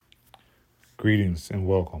Greetings and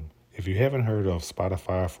welcome. If you haven't heard of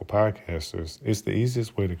Spotify for podcasters, it's the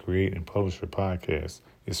easiest way to create and publish your podcast.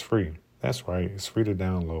 It's free. That's right, it's free to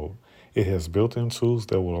download. It has built-in tools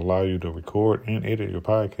that will allow you to record and edit your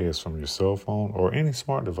podcast from your cell phone or any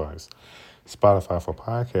smart device. Spotify for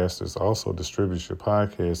podcasters also distributes your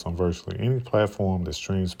podcast on virtually any platform that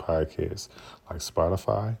streams podcasts, like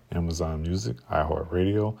Spotify, Amazon Music,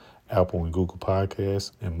 iHeartRadio, Apple and Google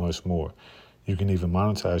Podcasts, and much more. You can even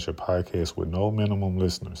monetize your podcast with no minimum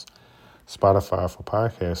listeners. Spotify for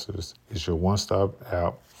Podcasters is your one-stop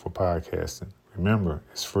app for podcasting. Remember,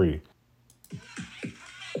 it's free.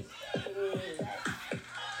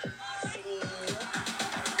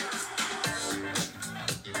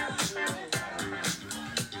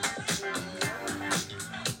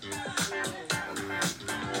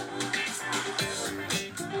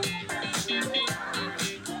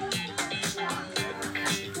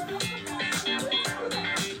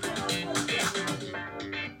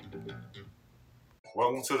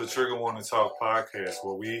 Welcome to the Trigger Warning Talk podcast,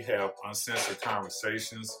 where we have uncensored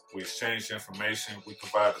conversations, we exchange information, we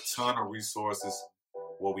provide a ton of resources.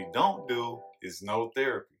 What we don't do is no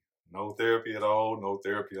therapy. No therapy at all, no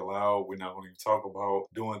therapy allowed. We're not going to talk about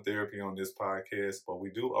doing therapy on this podcast, but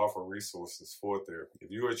we do offer resources for therapy. If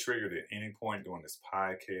you are triggered at any point during this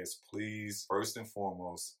podcast, please, first and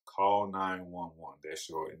foremost, call 911. That's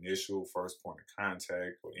your initial first point of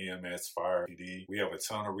contact for EMS, fire, PD. We have a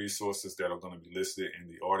ton of resources that are going to be listed in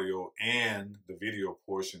the audio and the video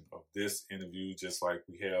portion of this interview, just like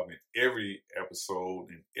we have in every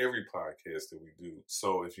episode and every podcast that we do.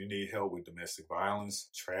 So if you need help with domestic violence,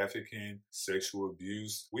 trafficking, sexual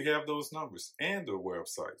abuse, we have those numbers and their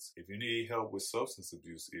websites. If you need help with substance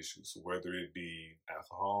abuse issues, whether it be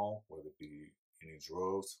alcohol, whether it be any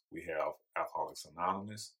drugs, we have Alcoholics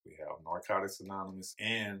Anonymous, we have Narcotics Anonymous,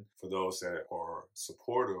 and for those that are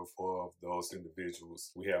supportive of those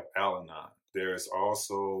individuals, we have Al-Anon. There's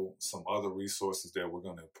also some other resources that we're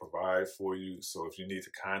going to provide for you. So if you need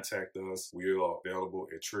to contact us, we are available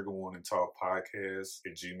at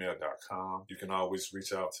triggerwarningtalkpodcast@gmail.com. You can always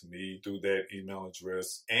reach out to me through that email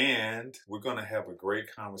address. And we're going to have a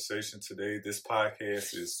great conversation today. This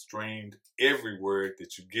podcast is streamed everywhere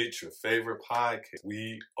that you get your favorite podcast.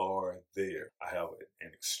 We are there. I have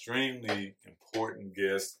an extremely important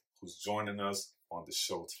guest who's joining us on the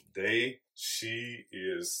show today. She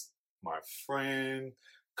is my friend,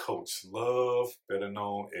 Coach Love, better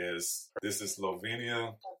known as, this is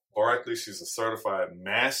Lovenia Barkley. She's a certified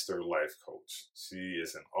master life coach. She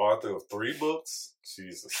is an author of 3 books.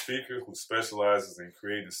 She's a speaker who specializes in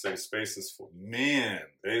creating safe spaces for men.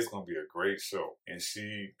 Today's going to be a great show. And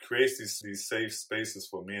she creates these safe spaces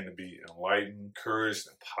for men to be enlightened, encouraged,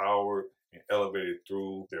 empowered, and elevated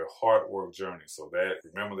through their Heartwork journey. So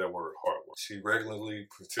remember that word, Heartwork. She regularly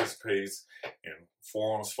participates in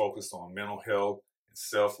forums focused on mental health and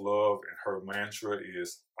self-love, and her mantra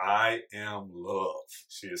is, I am love.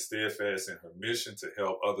 She is steadfast in her mission to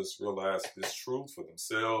help others realize this truth for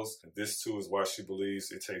themselves, and this too is why she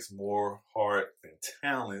believes it takes more heart than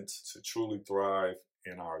talent to truly thrive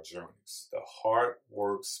in our journeys. The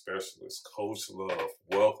Heartwork specialist, Coach Love.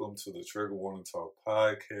 Welcome to the Trigger Warning Talk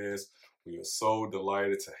podcast. We are so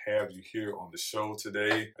delighted to have you here on the show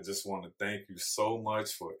today. I just want to thank you so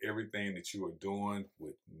much for everything that you are doing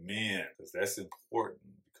with men, because that's important,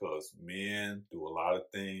 because men do a lot of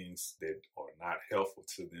things that are not helpful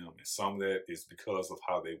to them. And some of that is because of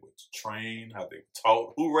how they were trained, how they were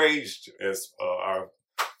taught. Who raised you? As our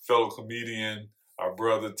fellow comedian, our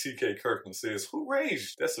brother TK Kirkland says, who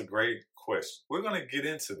raised you? That's a great question. We're going to get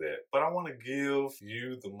into that, but I want to give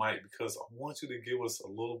you the mic because I want you to give us a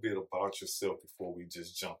little bit about yourself before we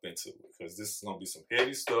just jump into it, because this is going to be some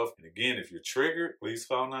heavy stuff. And again, if you're triggered, please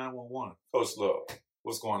call 911. Coach Love,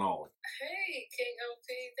 what's going on? Hey, King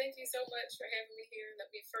LP, thank you so much for having me here.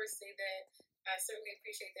 Let me first say that I certainly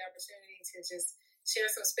appreciate the opportunity to just share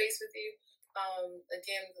some space with you.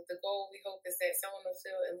 Again, the goal, we hope, is that someone will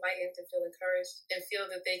feel enlightened and feel encouraged and feel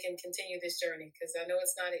that they can continue this journey, because I know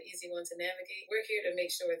it's not an easy one to navigate. We're here to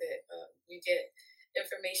make sure that you get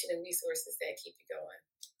information and resources that keep you going.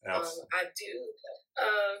 Absolutely. I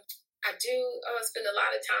do spend a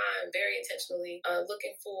lot of time very intentionally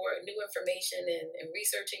looking for new information and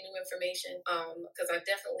researching new information, because I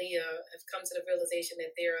definitely have come to the realization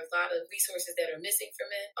that there are a lot of resources that are missing for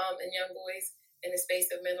men and young boys in the space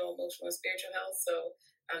of mental, emotional, and spiritual health. So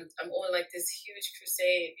I'm on like this huge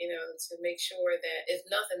crusade, to make sure that, if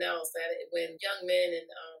nothing else, that when young men and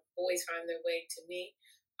boys find their way to me,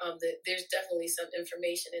 that there's definitely some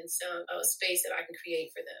information and some space that I can create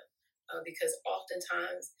for them. Because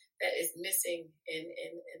oftentimes that is missing in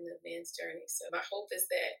the man's journey. So my hope is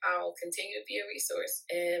that I'll continue to be a resource.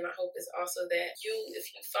 And my hope is also that if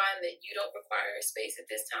you find that you don't require a space at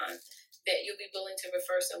this time, that you'll be willing to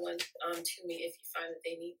refer someone to me if you find that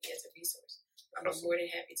they need me as a resource. I'm more than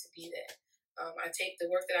happy to be that. I take the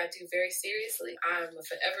work that I do very seriously. I'm a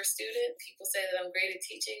forever student. People say that I'm great at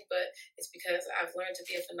teaching, but it's because I've learned to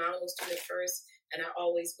be a phenomenal student first, and I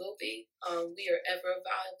always will be. We are ever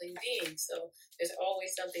evolving beings, so there's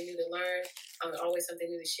always something new to learn, always something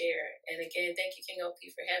new to share. And again, thank you, King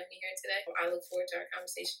LP, for having me here today. I look forward to our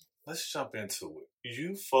conversation. Let's jump into it.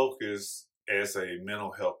 You focus as a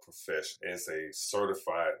mental health professional, as a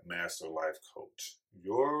certified master life coach.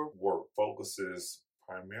 Your work focuses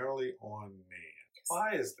primarily on men.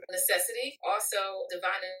 Why is that? Necessity, also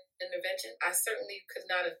divine intervention. I certainly could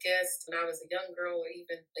not have guessed when I was a young girl or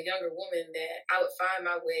even a younger woman that I would find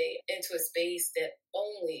my way into a space that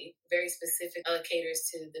only very specific caters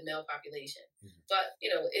to the male population. Mm-hmm. But,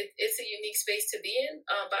 it's a unique space to be in,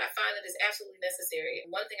 but I find that it's absolutely necessary.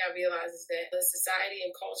 And one thing I realize is that the society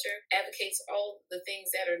and culture advocates all the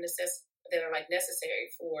things that are necessary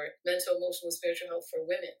for mental, emotional, spiritual health for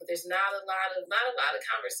women. But there's not a lot of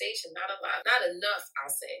conversation, not enough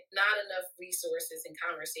resources and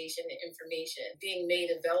conversation and information being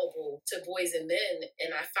made available to boys and men.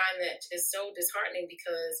 And I find that just so disheartening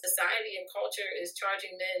because society and culture is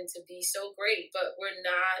charging men to be so great, but we're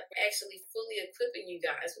not actually fully equipping you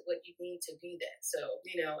guys with what you need to be that. So,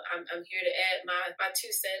 I'm here to add my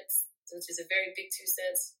 2 cents, which is a very big 2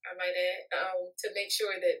 cents, I might add, to make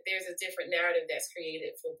sure that there's a different narrative that's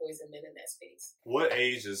created for boys and men in that space. What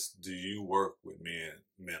ages do you work with men?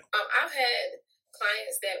 I've had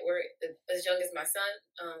clients that were as young as my son,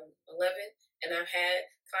 11, and I've had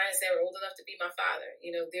clients that were old enough to be my father.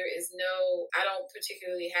 I don't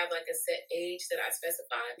particularly have like a set age that I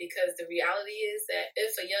specify, because the reality is that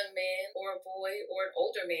if a young man or a boy or an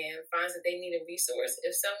older man finds that they need a resource,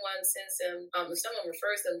 if someone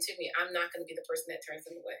refers them to me, I'm not going to be the person that turns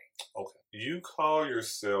them away. Okay. You call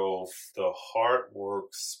yourself the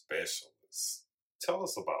Heartwork specialist. Tell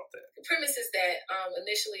us about that. The premise is that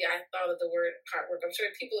initially I thought of the word Heartwork. I'm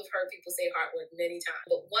sure people have heard people say Heartwork many times.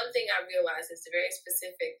 But one thing I realized is very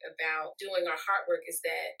specific about doing our Heartwork is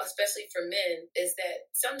that, especially for men, is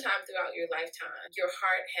that sometime throughout your lifetime, your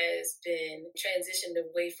heart has been transitioned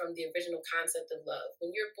away from the original concept of love.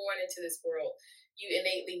 When you're born into this world, you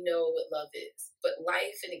innately know what love is. But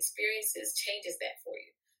life and experiences changes that for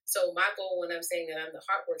you. So my goal when I'm saying that I'm the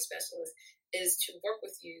Heartwork specialist is to work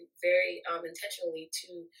with you very intentionally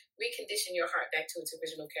to recondition your heart back to its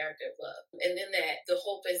original character of love. And then the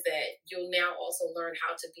hope is that you'll now also learn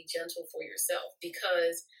how to be gentle for yourself,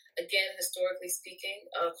 because again, historically speaking,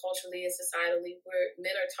 culturally and societally, where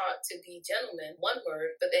men are taught to be gentlemen, one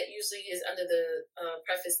word, but that usually is under the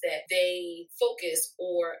preface that they focus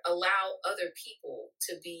or allow other people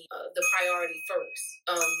to be the priority first.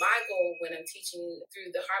 My goal when I'm teaching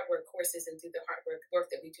through the Heartwork courses and through the Heartwork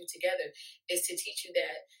work that we do together is to teach you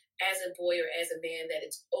that as a boy or as a man, that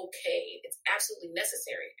it's okay, it's absolutely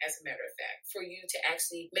necessary, as a matter of fact, for you to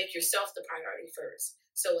actually make yourself the priority first.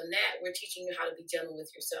 So in that, we're teaching you how to be gentle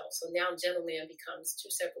with yourself. So now gentleman becomes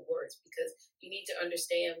 2 separate words, because you need to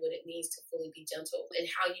understand what it means to fully be gentle and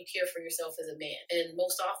how you care for yourself as a man. And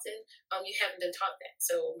most often, you haven't been taught that.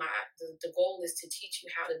 So the goal is to teach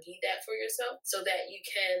you how to be that for yourself so that you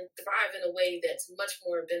can thrive in a way that's much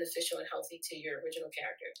more beneficial and healthy to your original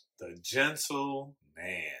character. The gentle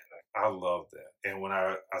man. I love that. And when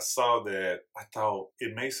I saw that, I thought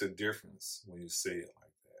it makes a difference when you say it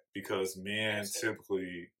like that. Because men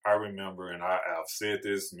typically, I remember, and I've said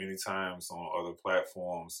this many times on other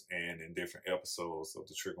platforms and in different episodes of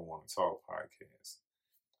the Trigger Warning Talk podcast,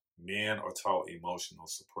 men are taught emotional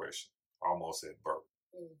suppression almost at birth.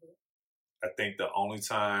 Mm-hmm. I think the only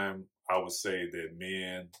time I would say that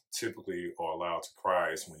men typically are allowed to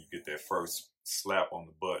cry is when you get that first slap on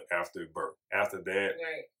the butt after birth. After that,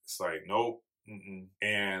 right. It's like, nope. Mm-mm.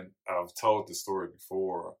 And I've told the story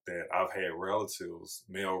before that I've had relatives,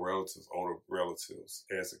 male relatives, older relatives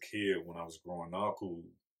as a kid when I was growing up who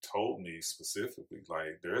told me specifically,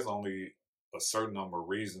 like, there's only a certain number of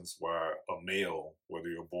reasons why a male, whether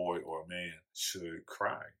you're a boy or a man, should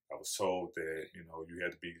cry. I was told that, you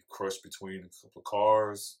had to be crushed between a couple of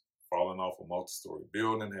cars, falling off a multi-story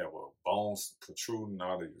building, have a bones protruding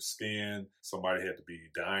out of your skin, somebody had to be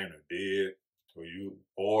dying or dead,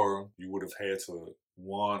 or you would have had to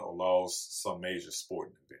won or lost some major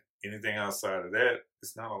sporting event. Anything outside of that,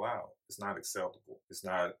 it's not allowed. It's not acceptable. It's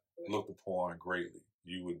not looked upon greatly.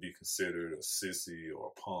 You would be considered a sissy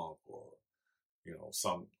or a punk or,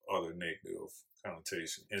 some other negative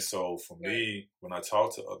connotation. And so for me, when I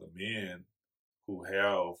talk to other men who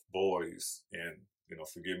have boys, and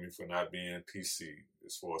forgive me for not being PC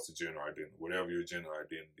as far as the gender identity, whatever your gender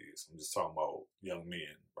identity is. I'm just talking about young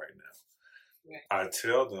men right now. Right. I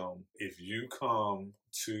tell them, if you come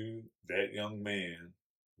to that young man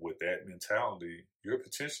with that mentality, you're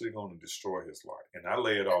potentially going to destroy his life. And I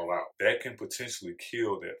lay it all out. That can potentially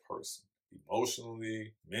kill that person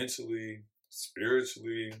emotionally, mentally,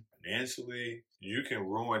 spiritually, financially. You can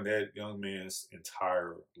ruin that young man's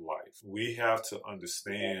entire life. We have to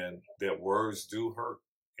understand that words do hurt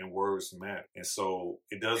and words matter. And so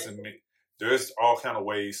it doesn't mean there's all kind of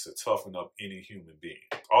ways to toughen up any human being,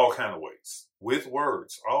 all kind of ways, with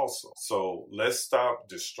words also. So let's stop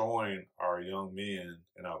destroying our young men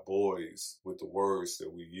and our boys with the words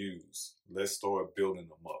that we use. Let's start building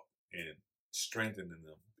them up and strengthening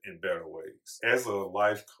them in better ways. As a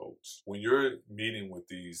life coach, when you're meeting with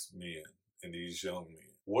these men and these young men,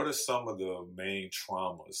 what are some of the main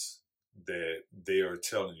traumas that they are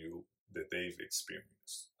telling you that they've experienced?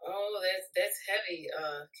 Oh, that's heavy,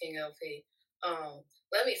 King LP.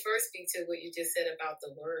 Let me first speak to what you just said about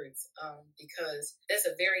the words, because that's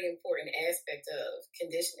a very important aspect of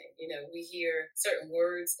conditioning. We hear certain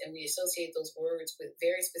words and we associate those words with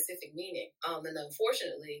very specific meaning. And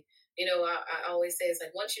unfortunately, I always say it's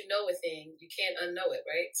like once you know a thing, you can't unknow it,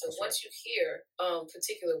 right? So once you hear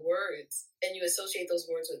particular words and you associate those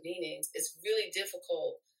words with meanings, it's really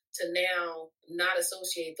difficult to now not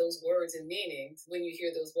associate those words and meanings when you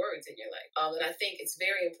hear those words in your life. And I think it's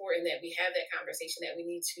very important that we have that conversation, that we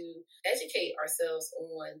need to educate ourselves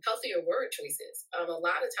on healthier word choices. A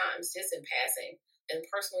lot of times, just in passing, in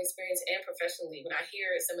personal experience and professionally, when I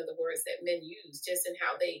hear some of the words that men use, just in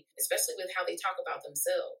how they, especially with how they talk about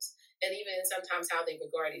themselves, and even sometimes how they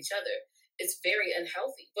regard each other, it's very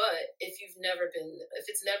unhealthy. But if it's never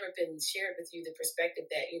been shared with you, the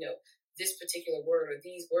perspective that, this particular word or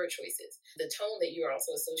these word choices, the tone that you're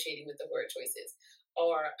also associating with the word choices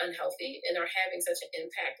are unhealthy and are having such an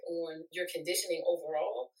impact on your conditioning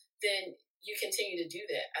overall, then you continue to do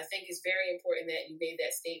that. I think it's very important that you made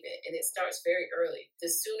that statement, and it starts very early.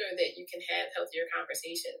 The sooner that you can have healthier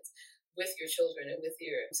conversations with your children and with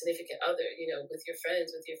your significant other, with your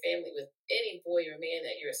friends, with your family, with any boy or man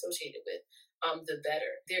that you're associated with, the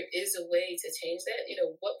better. There is a way to change that.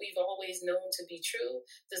 What we've always known to be true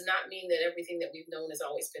does not mean that everything that we've known has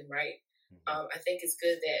always been right. I think it's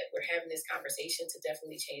good that we're having this conversation to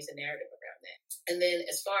definitely change the narrative around that. And then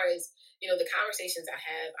as far as, the conversations I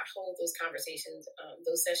have, I hold those conversations,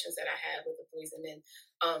 those sessions that I have with the boys and men,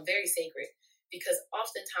 very sacred. Because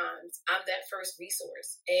oftentimes I'm that first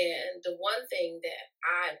resource. And the one thing that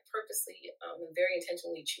I purposely and very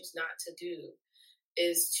intentionally choose not to do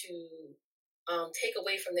is to take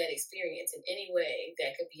away from that experience in any way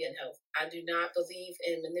that could be unhealthy. I do not believe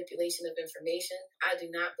in manipulation of information. I do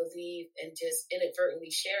not believe in just inadvertently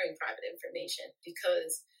sharing private information,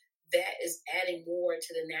 because that is adding more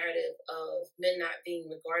to the narrative of men not being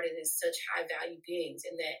regarded as such high value beings,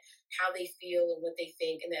 and that how they feel and what they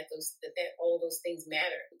think, and that all those things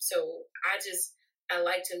matter. So I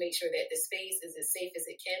like to make sure that the space is as safe as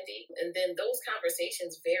it can be. And then those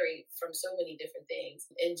conversations vary from so many different things.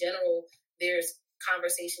 In general, there's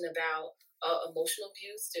conversation about emotional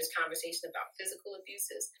abuse, there's conversation about physical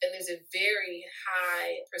abuses, and there's a very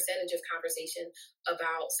high percentage of conversation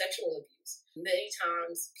about sexual abuse. Many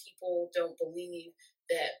times people don't believe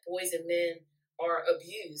that boys and men are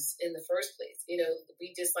abused in the first place.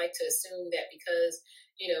 We just like to assume that because,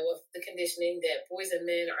 of the conditioning, that boys and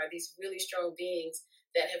men are these really strong beings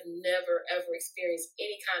that have never, ever experienced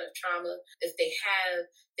any kind of trauma. If they have,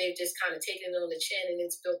 they've just kind of taken it on the chin and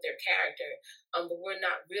it's built their character. But we're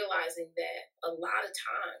not realizing that a lot of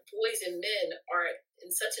times boys and men are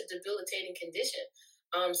in such a debilitating condition.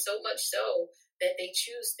 So much so that they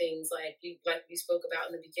choose things like we spoke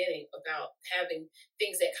about in the beginning, about having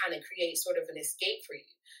things that kind of create sort of an escape for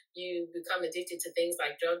you. You become addicted to things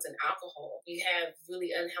like drugs and alcohol. You have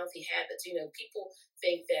really unhealthy habits. People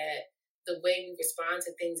think that the way we respond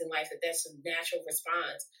to things in life, that's a natural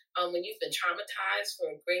response. When you've been traumatized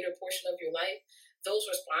for a greater portion of your life, those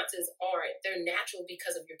responses they're natural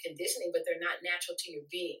because of your conditioning, but they're not natural to your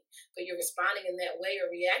being. But you're responding in that way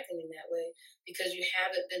or reacting in that way because you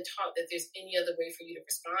haven't been taught that there's any other way for you to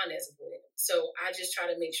respond as a boy. So I just try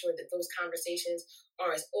to make sure that those conversations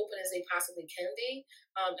are as open as they possibly can be.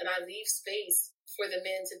 And I leave space for the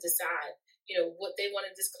men to decide, what they want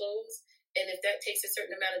to disclose. And if that takes a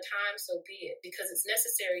certain amount of time, so be it, because it's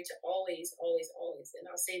necessary to always, always, always, and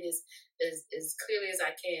I'll say this as clearly as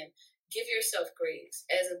I can, give yourself grace.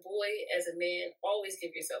 As a boy, as a man, always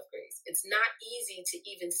give yourself grace. It's not easy to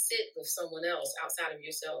even sit with someone else outside of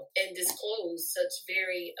yourself and disclose such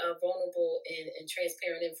very vulnerable and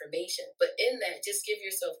transparent information. But in that, just give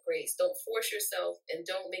yourself grace. Don't force yourself, and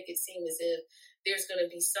don't make it seem as if there's going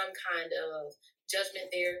to be some kind of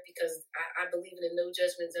judgment there, because I believe in a no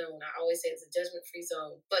judgment zone. I always say it's a judgment-free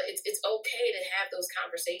zone. But it's okay to have those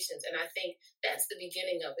conversations. And I think that's the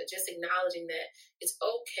beginning of it. Just acknowledging that it's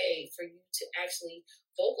okay for you to actually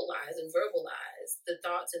vocalize and verbalize the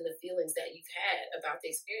thoughts and the feelings that you've had about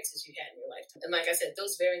the experiences you had in your lifetime. And like I said,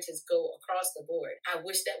 those variances go across the board. I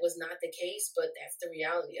wish that was not the case, but that's the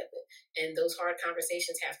reality of it. And those hard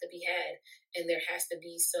conversations have to be had. And there has to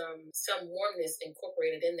be some warmness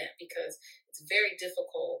incorporated in that, because it's very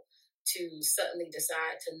difficult to suddenly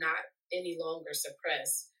decide to not any longer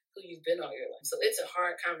suppress who you've been all your life. So it's a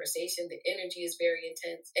hard conversation. The energy is very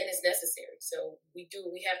intense, and it's necessary. So we do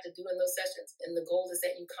what we have to do in those sessions. And the goal is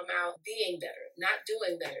that you come out being better, not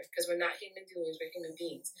doing better, because we're not human doings, we're human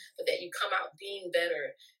beings, but that you come out being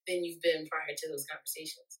better than you've been prior to those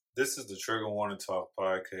conversations. This is the Trigger Warning Talk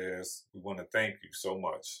podcast. We want to thank you so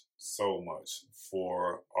much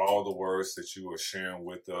for all the words that you are sharing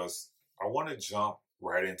with us. I want to jump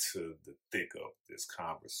right into the thick of this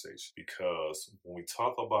conversation, because when we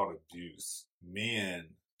talk about abuse, men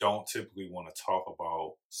don't typically want to talk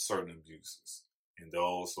about certain abuses. And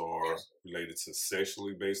those are related to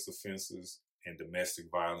sexually based offenses and domestic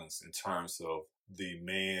violence, in terms of the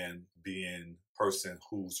man being person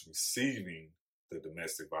who's receiving the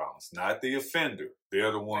domestic violence, not the offender.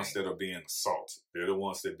 They're the ones that are being assaulted. They're the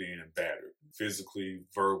ones that are being battered, physically,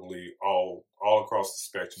 verbally, all across the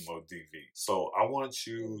spectrum of DV. So I want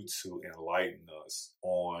you to enlighten us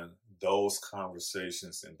on those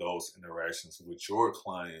conversations and those interactions with your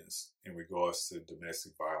clients in regards to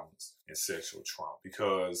domestic violence and sexual trauma.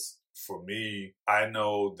 Because for me, I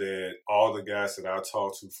know that all the guys that I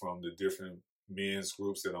talk to from the different men's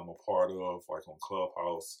groups that I'm a part of, like on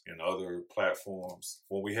Clubhouse and other platforms,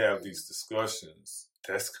 when we have these discussions,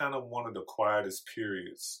 that's kind of one of the quietest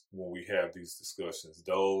periods when we have these discussions.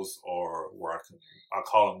 Those are where I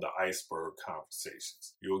call them the iceberg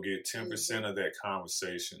conversations. You'll get 10% of that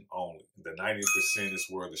conversation only. The 90% is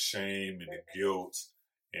where the shame and the guilt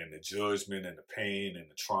and the judgment and the pain and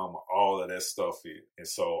the trauma, all of that stuff is. And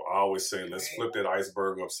so I always say, let's flip that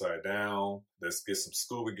iceberg upside down. Let's get some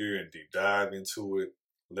scuba gear and deep dive into it.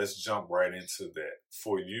 Let's jump right into that.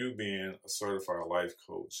 For you being a certified life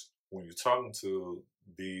coach, when you're talking to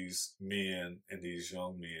these men and these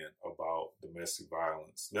young men about domestic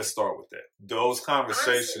violence, let's start with that. Those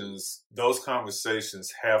conversations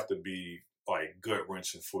have to be like gut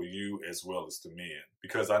wrenching for you as well as the men,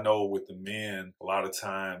 because I know with the men, a lot of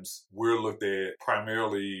times we're looked at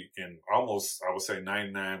primarily, in almost, I would say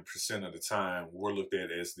 99% of the time, we're looked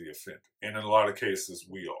at as the offender, and in a lot of cases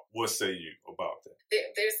we are. What say you about that?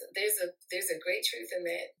 There's a great truth in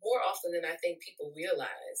that. More often than I think people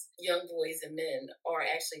realize, young boys and men are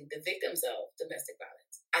actually the victims of domestic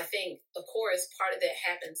violence. I think, of course, part of that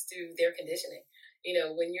happens through their conditioning. You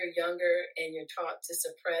know, when you're younger and you're taught to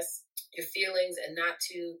suppress your feelings and not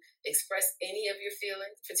to express any of your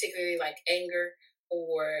feelings, particularly like anger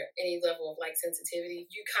or any level of like sensitivity,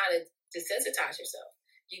 you kind of desensitize yourself.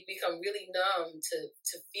 You become really numb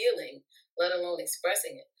to feeling, let alone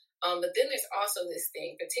expressing it. But then there's also this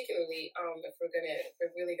thing, particularly if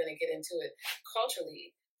we're really gonna get into it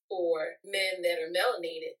culturally, for men that are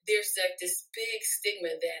melanated, there's like this big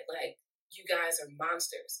stigma that like you guys are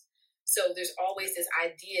monsters. So there's always this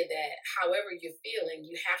idea that however you're feeling,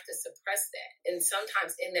 you have to suppress that. And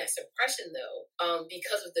sometimes in that suppression, though,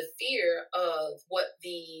 because of the fear of what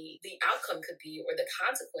the outcome could be or the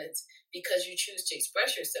consequence, because you choose to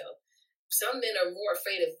express yourself, some men are more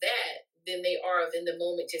afraid of that than they are of in the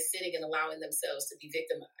moment just sitting and allowing themselves to be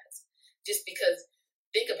victimized. Just because,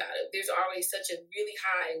 think about it, there's already such a really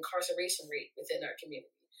high incarceration rate within our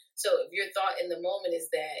community. So if your thought in the moment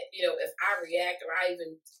is that, you know, if I react or I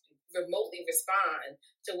even remotely respond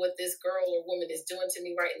to what this girl or woman is doing to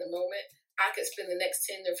me right in the moment, I could spend the next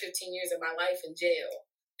 10 or 15 years of my life in jail.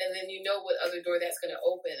 And then you know what other door that's going to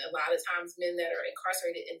open. A lot of times men that are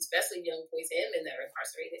incarcerated, and especially young boys and men that are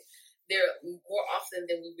incarcerated, they're more often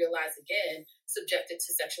than we realize, again, subjected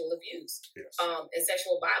to sexual abuse and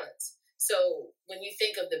sexual violence. So when you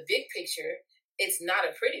think of the big picture, it's not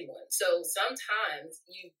a pretty one. So sometimes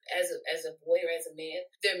you, as a boy or as a man,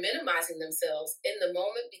 they're minimizing themselves in the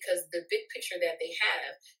moment because the big picture that they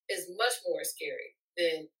have is much more scary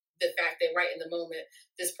than the fact that right in the moment,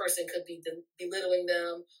 this person could be belittling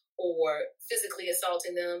them or physically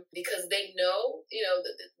assaulting them, because they know,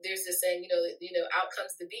 there's this saying, out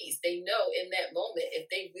comes the beast. They know in that moment, if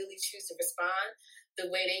they really choose to respond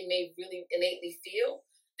the way they may really innately feel,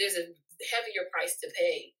 there's a heavier price to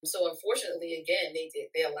pay. So unfortunately, again,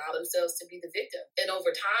 they allow themselves to be the victim. And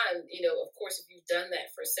over time, of course, if you've done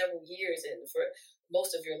that for several years and for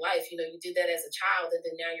most of your life, you did that as a child, and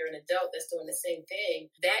then now you're an adult that's doing the same thing,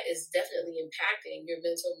 that is definitely impacting your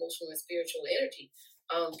mental, emotional, and spiritual energy,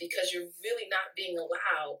 because you're really not being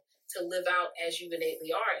allowed to live out as you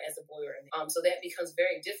innately are as a boy or a man. So that becomes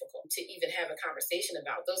very difficult to even have a conversation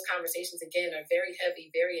about. Those conversations, again, are very heavy,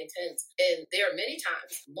 very intense. And there are many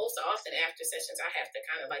times, most often after sessions, I have to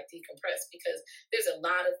kind of like decompress, because there's a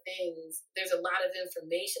lot of things, there's a lot of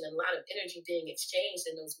information and a lot of energy being exchanged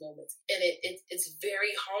in those moments. And it's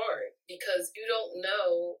very hard, because you don't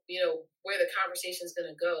know, where the conversation is going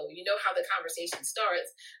to go. You know how the conversation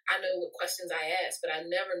starts. I know what questions I ask, but I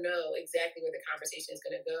never know exactly where the conversation is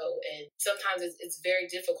going to go. And sometimes it's very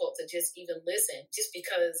difficult to just even listen, just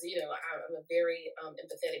because, I'm a very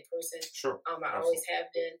empathetic person. Sure. I always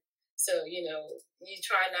have been. So, you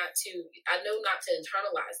try not to, I know not to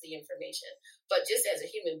internalize the information, but just as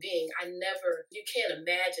a human being, you can't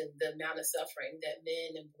imagine the amount of suffering that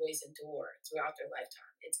men and boys endure throughout their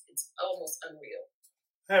lifetime. It's almost unreal.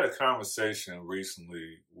 I had a conversation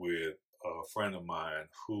recently with a friend of mine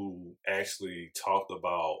who actually talked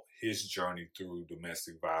about his journey through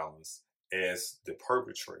domestic violence as the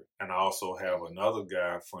perpetrator. And I also have another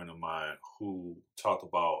guy, friend of mine, who talked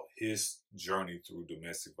about his journey through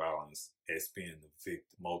domestic violence as being the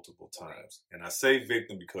victim multiple times. And I say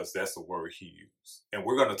victim because that's the word he used. And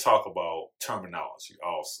we're going to talk about terminology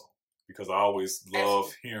also, because I always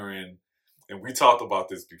love hearing, and we talked about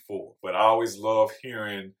this before, but I always love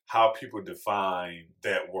hearing how people define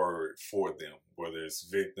that word for them, whether it's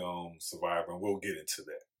victim, survivor, and we'll get into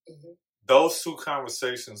that. Mm-hmm. Those two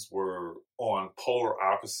conversations were on polar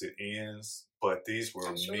opposite ends, but these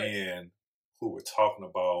were men who were talking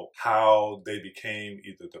about how they became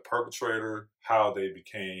either the perpetrator, how they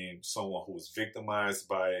became someone who was victimized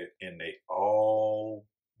by it, and they all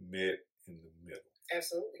met in the middle.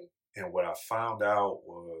 Absolutely. And what I found out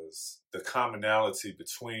was the commonality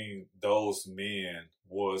between those men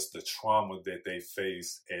was the trauma that they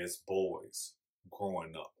faced as boys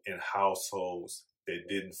growing up in households that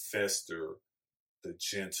didn't fester the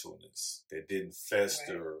gentleness, that didn't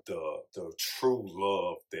fester the true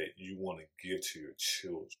love that you want to give to your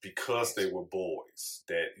children. Because they were boys,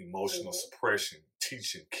 that emotional suppression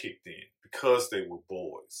teaching kicked in. Because they were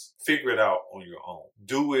boys. Figure it out on your own.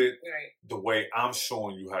 Do it the way I'm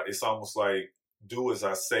showing you how. It's almost like do as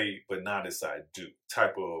I say, but not as I do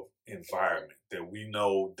type of environment that we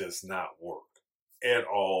know does not work at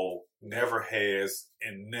all, never has,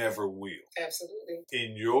 and never will. Absolutely.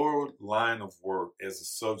 In your line of work as a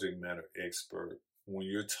subject matter expert, when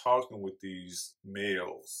you're talking with these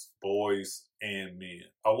males, boys and men,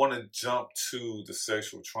 I want to jump to the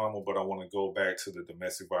sexual trauma, but I want to go back to the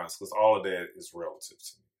domestic violence, because all of that is relative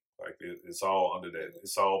to me. Like it's all under that.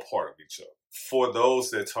 It's all part of each other. For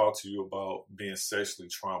those that talk to you about being sexually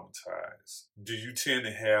traumatized, do you tend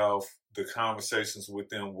to have the conversations with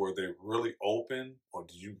them where they're really open, or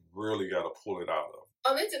do you really got to pull it out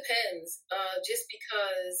of them? It depends. Just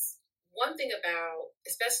because one thing about,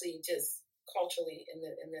 especially just culturally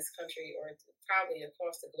in this country, or probably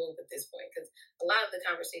across the globe at this point, because a lot of the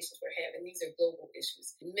conversations we're having, these are global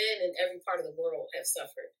issues. Men in every part of the world have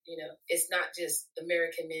suffered. It's not just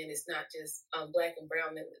American men. It's not just Black and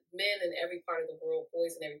brown men. Men in every part of the world,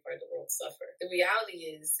 boys in every part of the world suffer. The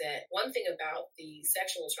reality is that one thing about the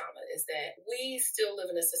sexual trauma is that we still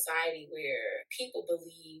live in a society where people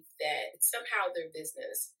believe that it's somehow their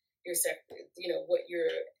business. What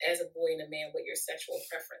you're, as a boy and a man, what your sexual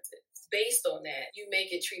preference is. Based on that, you may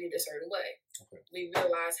get treated a certain way. Okay. We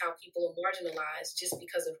realize how people are marginalized just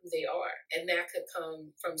because of who they are. And that could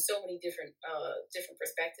come from so many different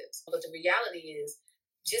perspectives. But the reality is,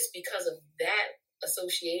 just because of that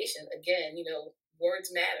association, again,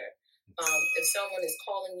 words matter. If someone is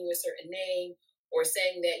calling you a certain name, or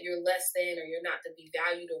saying that you're less than, or you're not to be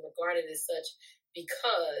valued or regarded as such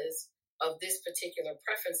because of this particular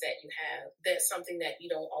preference that you have, that's something that you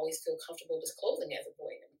don't always feel comfortable disclosing as a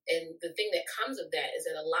boy. And the thing that comes of that is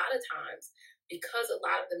that a lot of times, because a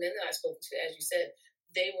lot of the men that I've spoken to, as you said,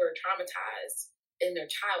 they were traumatized in their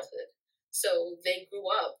childhood. So they grew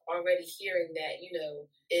up already hearing that,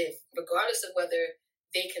 if regardless of whether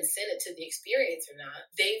they consented to the experience or not,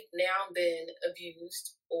 they've now been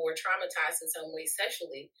abused or traumatized in some way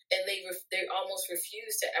sexually, and they almost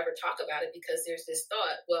refuse to ever talk about it because there's this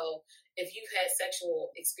thought, well, if you've had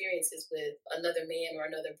sexual experiences with another man or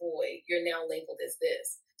another boy, you're now labeled as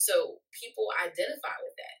this. So people identify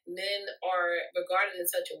with that. Men are regarded in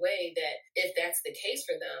such a way that if that's the case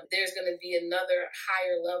for them, there's going to be another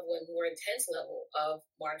higher level and more intense level of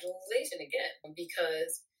marginalization again,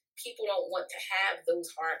 because people don't want to have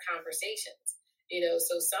those hard conversations.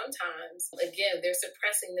 So sometimes, again, they're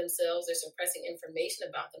suppressing themselves, they're suppressing information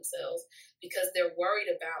about themselves because they're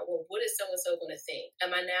worried about, well, what is so-and-so going to think?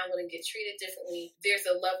 Am I now going to get treated differently? There's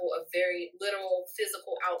a level of very literal,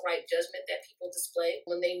 physical, outright judgment that people display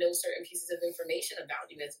when they know certain pieces of information about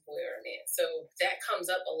you as a boy or a man. So that comes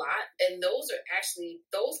up a lot. And those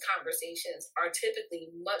conversations are typically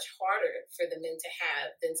much harder for the men to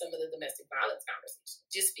have than some of the domestic violence conversations.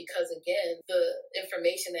 Just because, again, the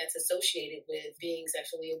information that's associated with being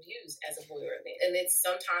sexually abused as a boy or a man. And it's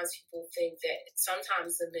sometimes people think that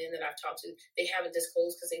sometimes the men that I've talked to, they haven't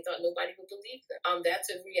disclosed because they thought nobody would believe them. That's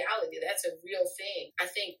a reality. That's a real thing. I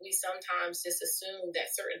think we sometimes just assume that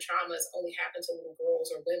certain traumas only happen to little girls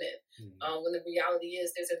or women, when the reality is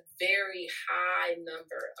there's a very high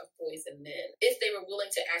number of boys and men. If they were willing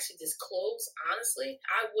to actually disclose, honestly,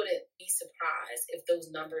 I wouldn't be surprised if those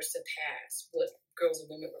numbers surpass what girls and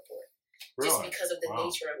women report. Really? Just because of the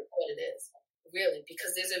nature of what it is. Really,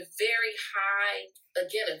 because there's a very high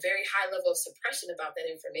level of suppression about that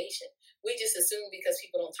information. We just assume because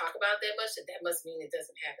people don't talk about it that much, that must mean it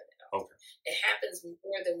doesn't happen at all. Okay. It happens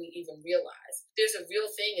more than we even realize. There's a real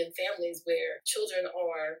thing in families where children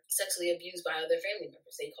are sexually abused by other family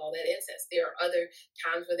members. They call that incest. There are other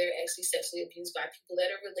times where they're actually sexually abused by people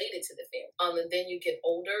that are related to the family. And then you get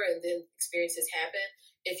older and then experiences happen.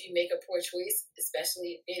 If you make a poor choice,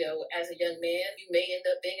 especially, as a young man, you may end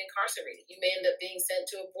up being incarcerated. You may end up being sent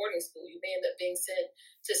to a boarding school. You may end up being sent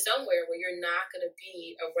to somewhere where you're not going to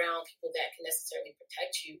be around people that can necessarily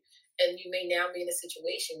protect you. And you may now be in a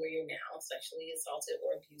situation where you're now sexually assaulted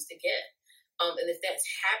or abused again. And if that's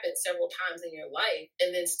happened several times in your life,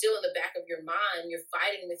 and then still in the back of your mind, you're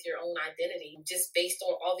fighting with your own identity just based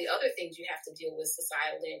on all the other things you have to deal with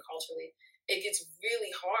societally and culturally, it gets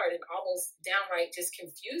really hard and almost downright just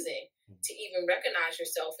confusing to even recognize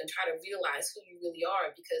yourself and try to realize who you really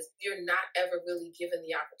are, because you're not ever really given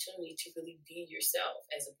the opportunity to really be yourself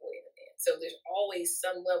as a boy and a man. So there's always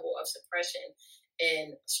some level of suppression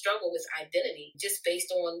and struggle with identity just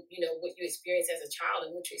based on, what you experience as a child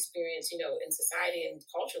and what you experience, in society and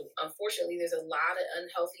culturally. Unfortunately, there's a lot of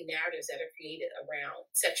unhealthy narratives that are created around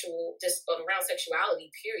sexuality,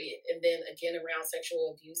 period. And then again, around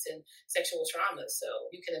sexual abuse and sexual trauma. So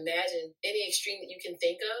you can imagine any extreme that you can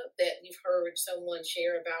think of that you've heard someone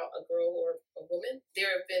share about a girl or a woman.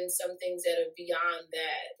 There have been some things that are beyond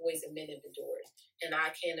that boys and men have endured. And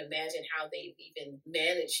I can't imagine how they've even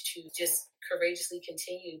managed to just courageously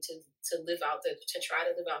continue to try to live out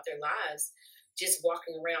their lives, just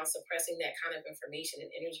walking around suppressing that kind of information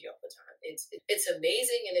and energy all the time. It's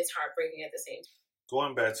amazing and it's heartbreaking at the same time.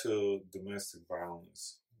 Going back to domestic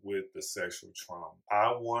violence with the sexual trauma,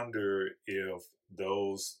 I wonder if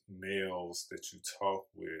those males that you talk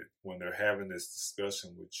with, when they're having this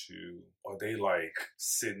discussion with you, are they like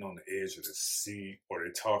sitting on the edge of the seat, or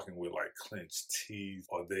they talking with like clenched teeth,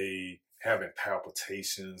 or they having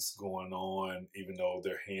palpitations going on, even though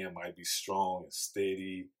their hand might be strong and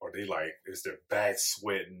steady, or they like, is their back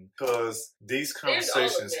sweating? Because these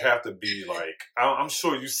conversations have to be like, I'm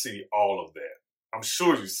sure you see all of that. I'm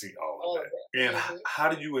sure you see all of that. And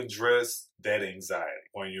how do you address that anxiety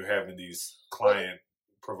when you're having these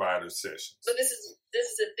client-provider sessions? But this is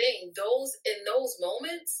the thing. In those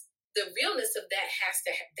moments, the realness of that has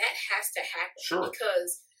to happen. Sure.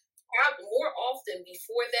 Because more often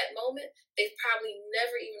before that moment, they've probably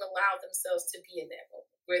never even allowed themselves to be in that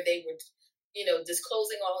moment where they were,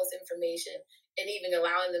 disclosing all this information and even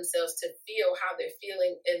allowing themselves to feel how they're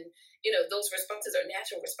feeling. And, those responses are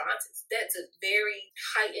natural responses. That's a very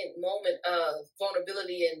heightened moment of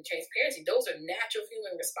vulnerability and transparency. Those are natural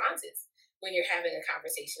human responses when you're having a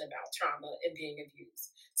conversation about trauma and being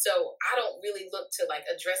abused. So I don't really look to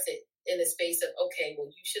address it in the space of, okay, well,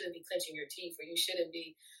 you shouldn't be clenching your teeth, or you shouldn't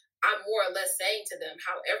be. I'm more or less saying to them,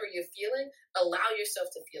 however you're feeling, allow yourself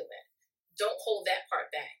to feel that. Don't hold that part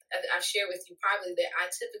back. I share with you probably that I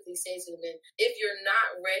typically say to the men, if you're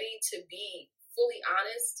not ready to be fully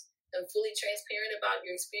honest and fully transparent about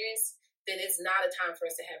your experience, then it's not a time for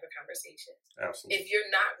us to have a conversation. Absolutely. If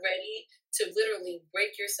you're not ready to literally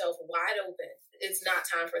break yourself wide open, it's not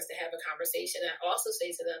time for us to have a conversation. I also say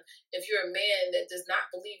to them, if you're a man that does not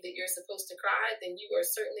believe that you're supposed to cry, then you are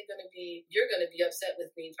certainly you're going to be upset with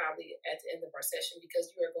me probably at the end of our session, because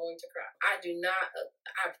you are going to cry. I do not,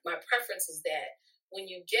 my preference is that when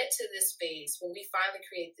you get to this space, when we finally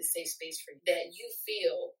create this safe space for you, that you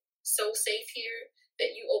feel so safe here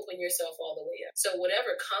that you open yourself all the way up. So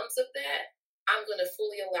whatever comes of that, I'm going to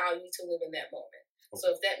fully allow you to live in that moment. Okay.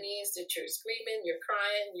 So if that means that you're screaming, you're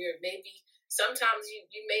crying, sometimes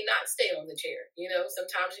you may not stay on the chair.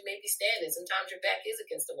 Sometimes you may be standing. Sometimes your back is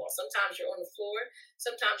against the wall. Sometimes you're on the floor.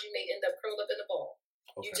 Sometimes you may end up curled up in a ball.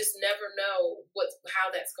 Okay. You just never know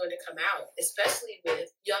how that's going to come out, especially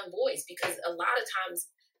with young boys, because a lot of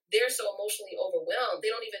times they're so emotionally overwhelmed,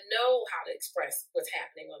 they don't even know how to express what's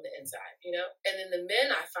happening on the inside, And then the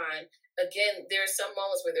men, I find, again, there are some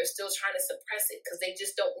moments where they're still trying to suppress it because they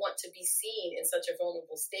just don't want to be seen in such a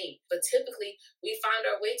vulnerable state. But typically, we find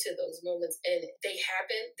our way to those moments, and they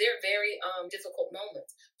happen. They're very difficult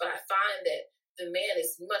moments. But I find that the man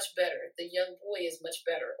is much better. The young boy is much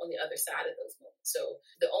better on the other side of those moments. So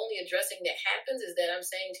the only addressing that happens is that I'm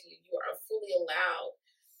saying to you, you are fully allowed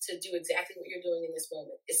to do exactly what you're doing in this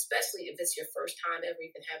moment, especially if it's your first time ever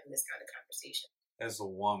even having this kind of conversation. As a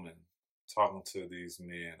woman, talking to these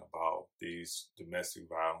men about these domestic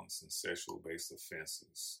violence and sexual-based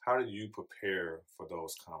offenses, how do you prepare for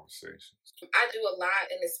those conversations? I do a lot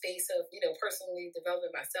in the space of, personally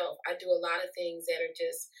developing myself. I do a lot of things that are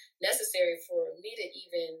just necessary for me to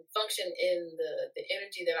even function in the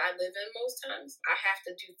energy that I live in most times. I have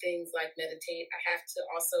to do things like meditate. I have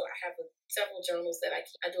several journals that I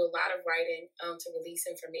keep. I do a lot of writing to release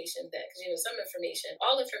information because,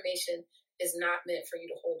 all information is not meant for you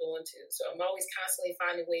to hold on to. So I'm always constantly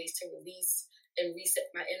finding ways to release and reset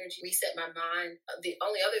my energy, reset my mind. The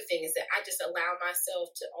only other thing is that I just allow myself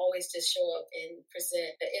to always just show up and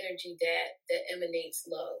present the energy that emanates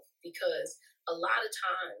love, because a lot of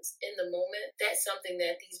times in the moment, that's something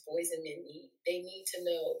that these boys and men need. They need to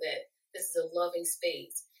know that this is a loving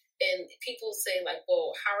space. And people say like,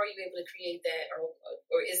 well, how are you able to create that?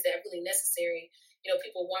 Or is that really necessary?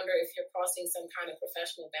 People wonder if you're crossing some kind of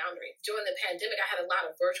professional boundary. During the pandemic, I had a lot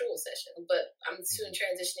of virtual sessions, but I'm soon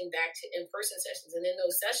transitioning back to in-person sessions. And in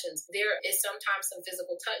those sessions, there is sometimes some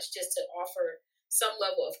physical touch just to offer some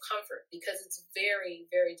level of comfort, because it's very,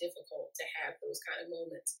 very difficult to have those kind of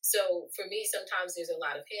moments. So for me, sometimes there's a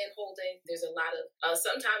lot of hand holding. There's a lot of,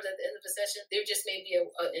 sometimes at the end of a session, there just may be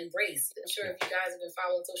an embrace. I'm sure if you guys have been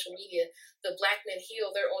following social media, the Black Men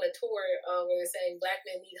Heal, they're on a tour where they're saying Black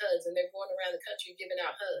men need hugs, and they're going around the country giving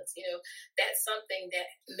out hugs. That's something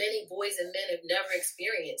that many boys and men have never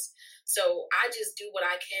experienced. So I just do what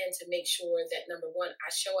I can to make sure that, number one,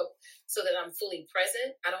 I show up so that I'm fully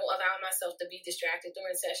present. I don't allow myself to be distracted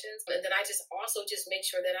during sessions. And then I just also just make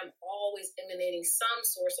sure that I'm always emanating some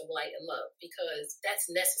source of light and love, because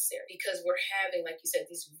that's necessary, because we're having, like you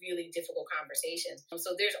said, these really difficult conversations.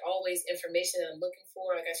 So there's always information that I'm looking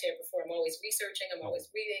for. Like I shared before, I'm always researching, I'm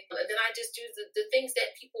always reading. And then I just do the things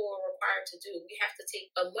that people are required to do. We have to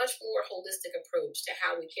take a much more holistic approach to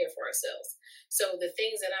how we care for ourselves. So the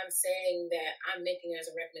things that I'm saying that I'm making as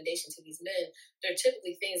a recommendation to these men, they're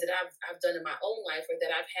typically things that I've done in my own life, or that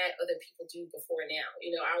I've had other people do before now.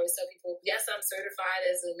 I always tell people, yes, I'm certified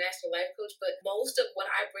as a master life coach, but most of what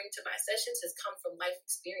I bring to my sessions has come from life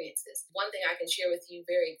experiences. One thing I can share with you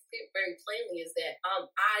very plainly is that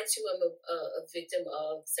I too am a victim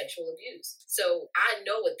of sexual abuse. So I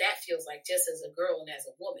know what that feels like just as a girl and as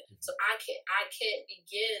a woman. So I can't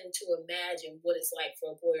begin to imagine what it's like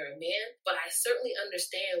for a boy or a man, but I certainly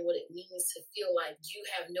understand what it means to feel like you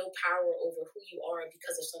have no power over who you are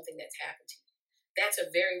because of something that's happened to you. That's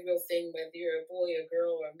a very real thing, whether you're a boy, a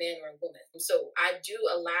girl, or a man, or a woman. So I do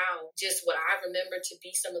allow just what I remember to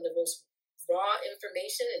be some of the most raw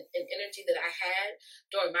information and energy that I had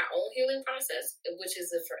during my own healing process, which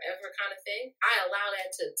is a forever kind of thing. I allow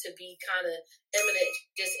that to be kind of eminent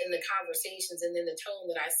just in the conversations and in the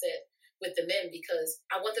tone that I set with the men, because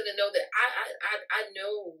I want them to know that I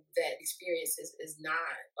know that experience is not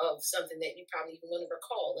of something that you probably even want to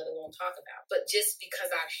recall, let alone talk about. But just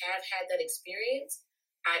because I have had that experience,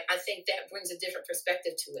 I think that brings a different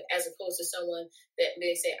perspective to it, as opposed to someone that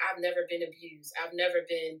may say, I've never been abused. I've never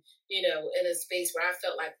been, in a space where I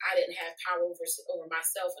felt like I didn't have power over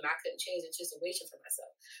myself and I couldn't change the situation for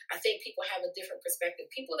myself. I think people have a different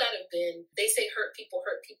perspective. People that have been, they say hurt people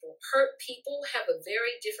hurt people. Hurt people have a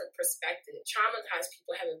very different perspective. Traumatized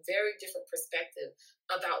people have a very different perspective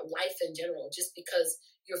about life in general, just because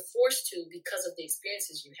you're forced to because of the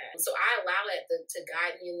experiences you had. So I allow that to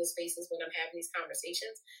guide me in the spaces when I'm having these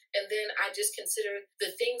conversations. And then I just consider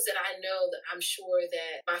the things that I know that I'm sure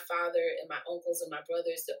that my father and my uncles and my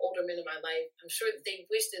brothers, the older men in my life, I'm sure that they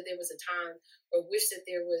wish that there was a time or wish that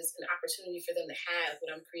there was an opportunity for them to have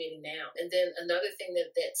what I'm creating now. And then another thing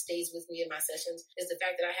that stays with me in my sessions is the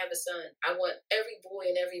fact that I have a son. I want every boy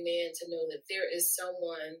and every man to know that there is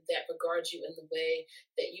someone that regards you in the way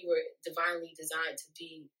that you were divinely designed to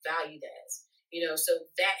be valued as. So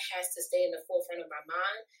that has to stay in the forefront of my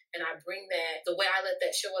mind. And I bring that, the way I let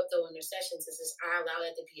that show up though in their sessions is just I allow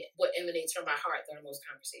that to be what emanates from my heart during those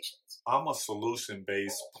conversations. I'm a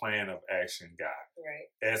solution-based plan of action guy.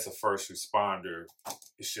 Right. As a first responder,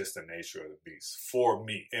 it's just the nature of the beast for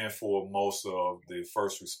me and for most of the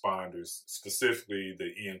first responders, specifically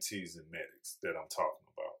the EMTs and medics that I'm talking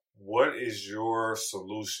about. What is your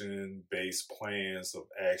solution-based plans of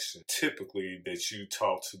action typically that you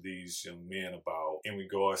talk to these young men about in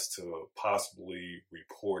regards to possibly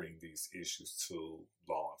reporting these issues to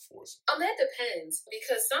law enforcement? That depends,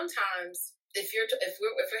 because sometimes if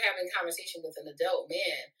we're having a conversation with an adult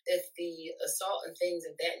man, if the assault and things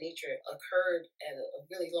of that nature occurred at a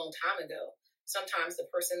really long time ago, sometimes the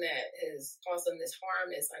person that has caused them this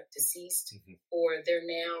harm is like deceased, or they're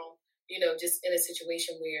now just in a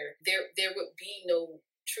situation where there would be no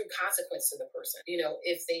true consequence to the person,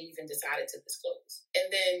 if they even decided to disclose.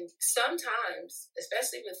 And then sometimes,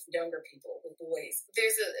 especially with younger people, with boys,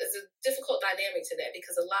 there's a difficult dynamic to that,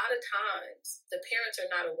 because a lot of times the parents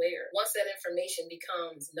are not aware. Once that information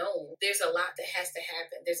becomes known, there's a lot that has to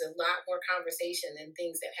happen. There's a lot more conversation and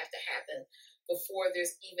things that have to happen before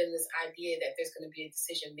there's even this idea that there's going to be a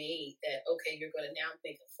decision made that, okay, you're going to now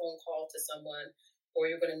make a phone call to someone, or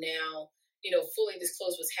you're going to now, fully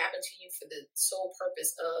disclose what's happened to you for the sole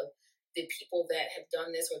purpose of the people that have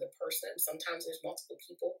done this, or the person. Sometimes there's multiple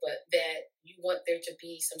people, but that you want there to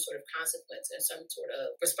be some sort of consequence and some sort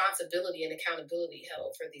of responsibility and accountability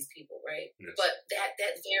held for these people, right? Yes. But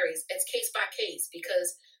that varies. It's case by case,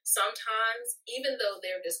 because sometimes, even though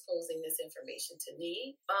they're disclosing this information to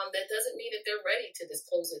me, that doesn't mean that they're ready to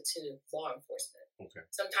disclose it to law enforcement. Okay.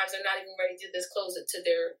 Sometimes they're not even ready to disclose it to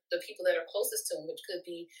the people that are closest to them, which could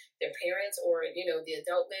be their parents, or, the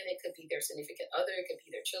adult men. It could be their significant other. It could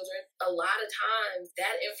be their children. A lot of times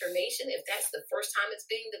that information, if that's the first time it's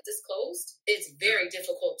being disclosed, it's very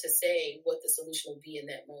difficult to say what the solution will be in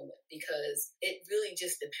that moment, because it really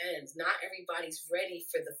just depends. Not everybody's ready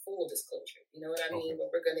for the full disclosure. You know what I mean?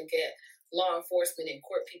 But we're going to get law enforcement and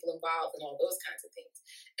court people involved and all those kinds of things.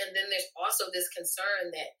 And then there's also this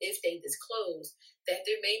concern that if they disclose, that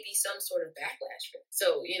there may be some sort of backlash.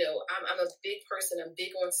 So, I'm a big person. I'm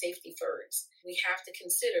big on safety first. We have to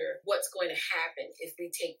consider what's going to happen if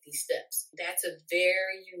we take these steps. That's a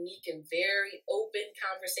very unique and very open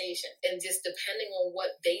conversation. And just depending on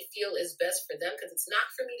what they feel is best for them, because it's not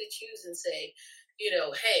for me to choose and say,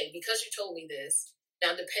 hey, because you told me this.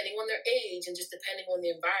 Now, depending on their age and just depending on the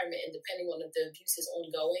environment and depending on if the abuse is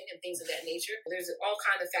ongoing and things of that nature, there's all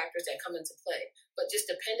kinds of factors that come into play. But just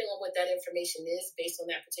depending on what that information is based on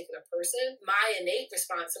that particular person, my innate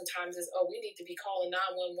response sometimes is, we need to be calling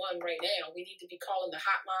 911 right now. We need to be calling the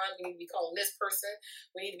hotline. We need to be calling this person.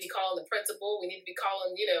 We need to be calling the principal. We need to be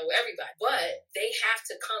calling, everybody. But they have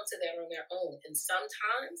to come to that on their own. And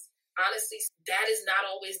sometimes, honestly, that is not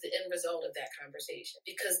always the end result of that conversation,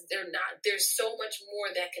 because there's so much more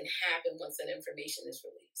that can happen once that information is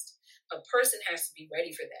released. A person has to be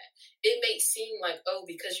ready for that. It may seem like,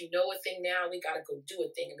 because you know a thing now, we got to go do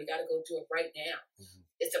a thing, and we got to go do it right now. Mm-hmm.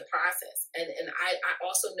 It's a process. And I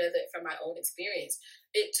also know that from my own experience,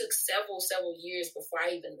 it took several years before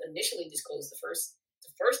I even initially disclosed the first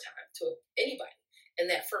time to anybody. And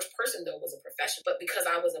that first person, though, was a professional. But because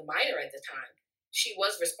I was a minor at the time, she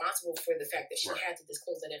was responsible for the fact that she had to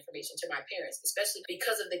disclose that information to my parents, especially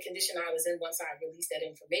because of the condition I was in once I released that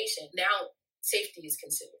information. Now, safety is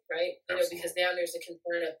considered, right? Because now there's a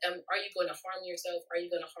concern of, are you going to harm yourself? Are you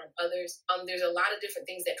going to harm others? There's a lot of different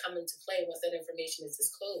things that come into play once that information is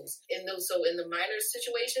disclosed. So in the minor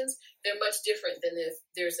situations, they're much different than if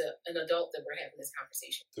there's an adult that we're having this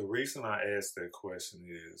conversation. The reason I asked that question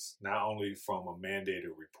is not only from a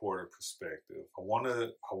mandated reporter perspective. I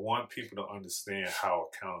want people to understand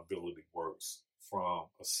how accountability works from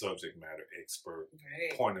a subject matter expert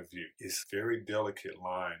point of view. It's a very delicate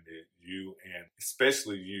line that you, and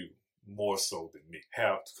especially you, more so than me,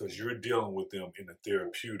 have, because you're dealing with them in a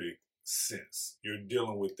therapeutic sense. You're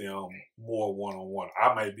dealing with them more one-on-one.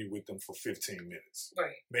 I might be with them for 15 minutes,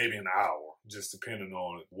 Right. maybe an hour, just depending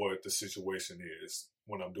on what the situation is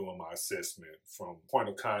when I'm doing my assessment from point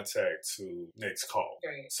of contact to next call.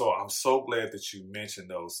 Right. So I'm so glad that you mentioned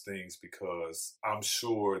those things, because I'm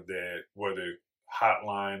sure that whether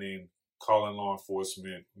hotlining, calling law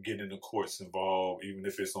enforcement, getting the courts involved, even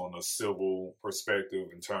if it's on a civil perspective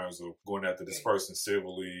in terms of going after this person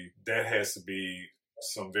civilly, that has to be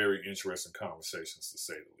some very interesting conversations, to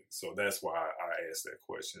say the least. So that's why I asked that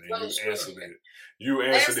question. And you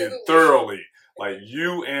answered it thoroughly. Like,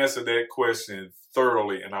 you answered that question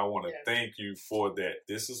thoroughly, and I want to thank you for that.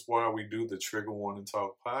 This is why we do the Trigger Warning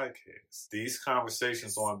Talk podcast. These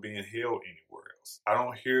conversations aren't being held anywhere else. I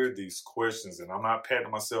don't hear these questions, and I'm not patting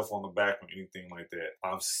myself on the back or anything like that.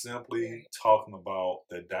 I'm simply talking about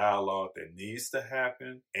the dialogue that needs to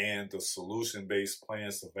happen and the solution-based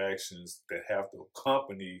plans of actions that have to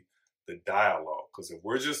accompany the dialogue. Because if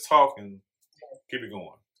we're just talking, keep it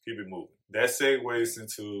going, keep it moving. That segues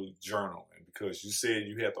into journaling, because you said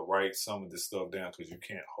you had to write some of this stuff down because you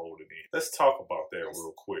can't hold it in. Let's talk about that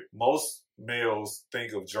real quick. Most males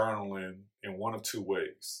think of journaling in one of two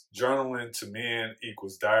ways. Journaling to men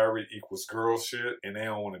equals diary equals girl shit, and they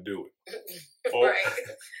don't want to do it. Right.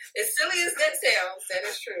 As silly as that sounds, that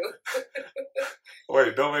is true.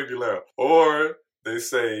 Wait, don't make me laugh. Or they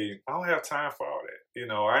say, I don't have time for all that. You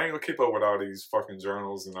know, I ain't gonna keep up with all these fucking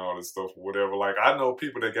journals and all this stuff or whatever. Like, I know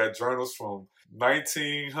people that got journals from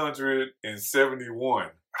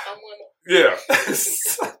 1971. Yeah.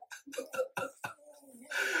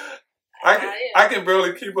 I can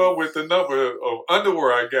barely keep up with the number of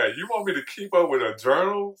underwear I got. You want me to keep up with a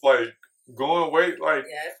journal? Like, going wait, like,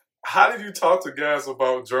 how did you talk to guys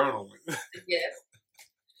about journaling? Yes.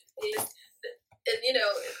 And, you know,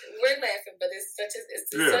 we're laughing, but this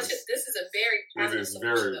is a very positive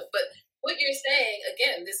solution. But what you're saying,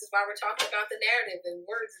 again, this is why we're talking about the narrative and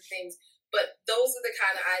words and things. But those are the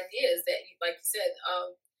kind of ideas that, like you said,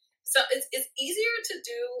 so it's easier to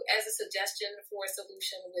do as a suggestion for a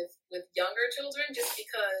solution with younger children, just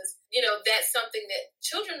because, you know, that's something that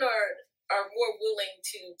children are more willing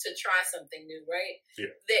to try something new, right? Yeah.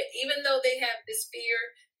 That even though they have this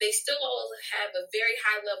fear, they still all have a very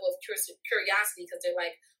high level of curiosity, because they're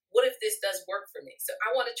like, what if this does work for me? So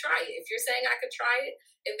I want to try it. If you're saying I could try it,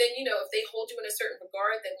 and then, you know, if they hold you in a certain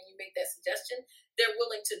regard, then when you make that suggestion, they're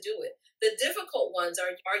willing to do it. The difficult ones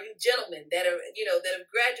are you gentlemen that are, you know, that have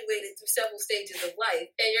graduated through several stages of life,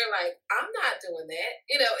 and you're like, I'm not doing that,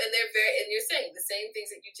 you know, and and you're saying the same things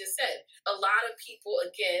that you just said. A lot of people,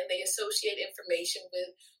 again, they associate information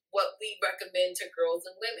with what we recommend to girls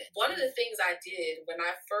and women. One of the things I did when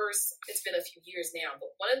I first, it's been a few years now,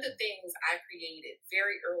 but one of the things I created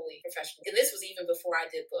very early professionally, and this was even before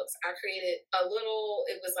I did books, I created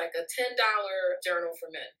it was like a $10 journal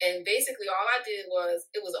for men. And basically all I did was,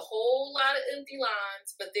 it was a whole lot of empty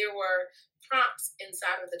lines, but there were prompts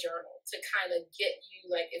inside of the journal to kind of get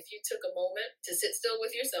you, like, if you took a moment to sit still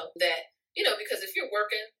with yourself, that, you know, because if you're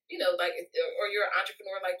working, you know, like, or you're an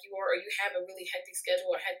entrepreneur like you are, or you have a really hectic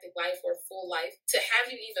schedule or hectic life or full life, to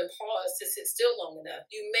have you even pause to sit still long enough,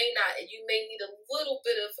 you may need a little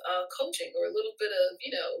bit of coaching or a little bit of,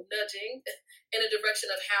 you know, nudging in a direction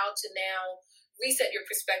of how to now reset your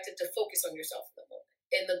perspective to focus on yourself in the moment.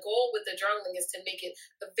 And the goal with the journaling is to make it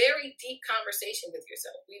a very deep conversation with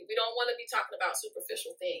yourself. We don't want to be talking about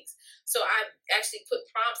superficial things. So I actually put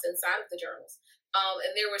prompts inside of the journals.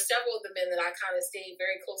 And there were several of the men that I kind of stayed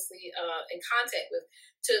very closely in contact with,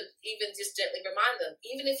 to even just gently remind them,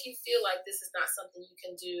 even if you feel like this is not something you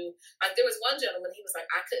can do. Like, there was one gentleman, he was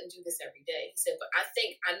like, I couldn't do this every day. He said, but I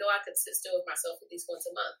know I could sit still with myself at least once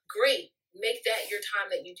a month. Great. Make that your time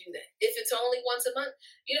that you do that. If it's only once a month,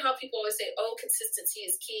 you know how people always say, oh, consistency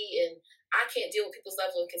is key, and I can't deal with people's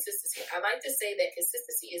level of consistency. I like to say that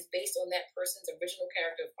consistency is based on that person's original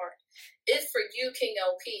character of heart. If for you, King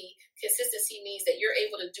LP, consistency means that you're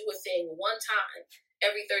able to do a thing one time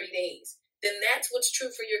every 30 days, then that's what's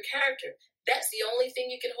true for your character. That's the only thing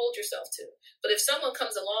you can hold yourself to. But if someone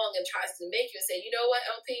comes along and tries to make you and say, you know what,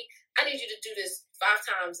 LP, I need you to do this 5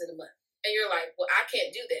 times in a month. And you're like, well, I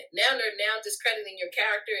can't do that. Now they're discrediting your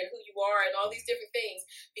character and who you are and all these different things,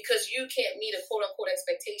 because you can't meet a quote-unquote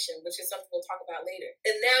expectation, which is something we'll talk about later.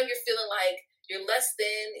 And now you're feeling like you're less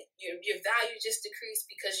than, your value just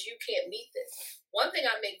decreased because you can't meet this. One thing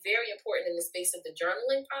I make very important in the space of the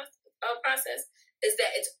journaling process is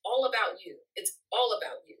that it's all about you. It's all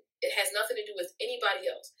about you. It has nothing to do with anybody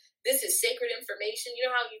else. This is sacred information. You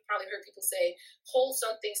know how you've probably heard people say, hold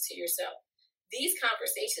some things to yourself. these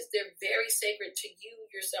conversations, they're very sacred to you,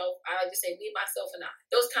 yourself. I like to say me, myself, and I.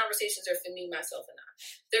 Those conversations are for me, myself, and I.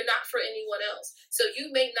 They're not for anyone else. So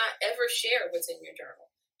you may not ever share what's in your journal.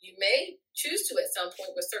 You may choose to at some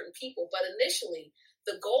point with certain people, but initially,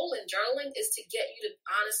 the goal in journaling is to get you to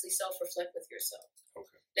honestly self-reflect with yourself.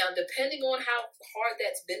 Okay. Now, depending on how hard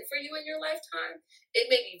that's been for you in your lifetime, it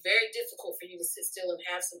may be very difficult for you to sit still and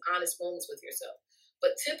have some honest moments with yourself.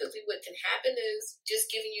 But typically what can happen is just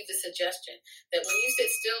giving you the suggestion that when you sit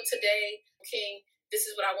still today, King, this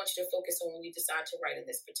is what I want you to focus on when you decide to write in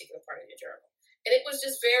this particular part of your journal. And it was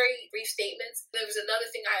just very brief statements. There was another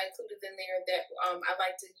thing I included in there that I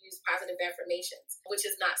like to use positive affirmations, which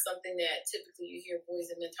is not something that typically you hear boys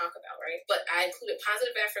and men talk about, right? But I included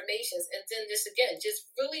positive affirmations and then just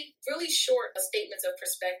really, really short statements of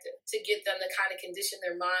perspective to get them to kind of condition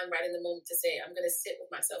their mind right in the moment to say, I'm going to sit with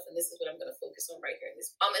myself and this is what I'm going to focus on right here.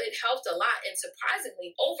 And it helped a lot. And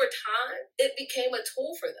surprisingly, over time, it became a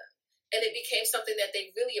tool for them. And it became something that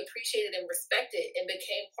they really appreciated and respected and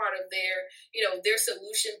became part of their, their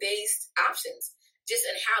solution-based options, just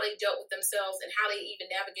in how they dealt with themselves and how they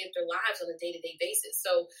even navigated their lives on a day-to-day basis.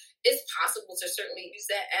 So it's possible to certainly use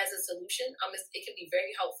that as a solution. It can be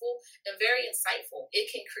very helpful and very insightful.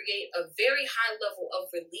 It can create a very high level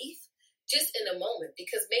of relief just in a moment,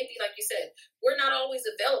 because maybe, like you said, we're not always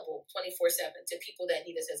available 24/7 to people that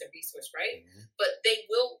need us as a resource, right? Mm-hmm. But they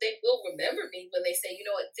will remember me when they say, you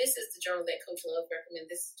know what, this is the journal that Coach Love recommended.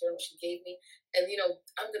 This is the journal she gave me, and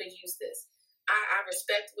I'm going to use this. I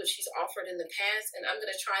respect what she's offered in the past, and I'm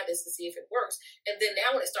going to try this to see if it works. And then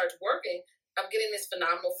now when it starts working, I'm getting this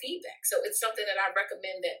phenomenal feedback. So it's something that I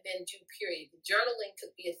recommend that men do, period. Journaling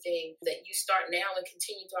could be a thing that you start now and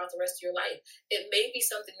continue throughout the rest of your life. It may be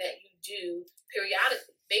something that you do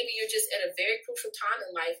periodically. Maybe you're just at a very crucial time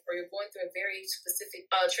in life, or you're going through a very specific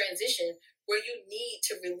transition where you need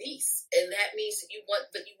to release. And that means that you want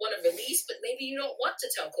to release, but maybe you don't want to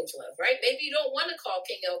tell Coach Love, right? Maybe you don't want to call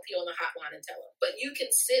King LP on the hotline and tell him. But you can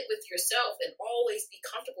sit with yourself and always be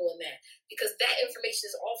comfortable in that, because that information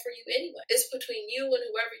is all for you anyway. It's between you and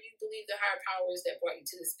whoever you believe the higher power is that brought you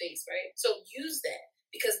to this space, right? So use that,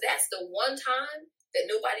 because that's the one time that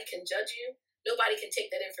nobody can judge you. Nobody can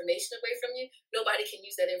take that information away from you. Nobody can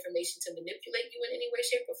use that information to manipulate you in any way,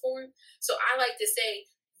 shape, or form. So I like to say,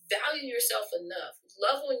 value yourself enough,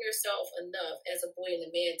 love on yourself enough as a boy and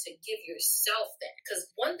a man to give yourself that. Because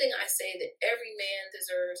one thing I say that every man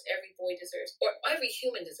deserves, every boy deserves, or every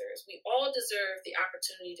human deserves, we all deserve the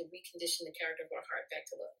opportunity to recondition the character of our heart back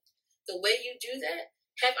to love. The way you do that,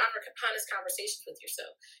 have honest conversations with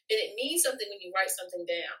yourself. And it means something when you write something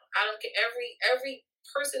down. I don't care, every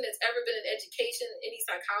person that's ever been in education, any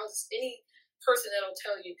psychologist, any person that'll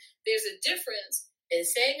tell you, there's a difference in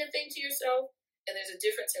saying a thing to yourself, and there's a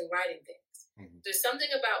difference in writing things. Mm-hmm. There's something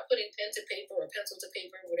about putting pen to paper or pencil to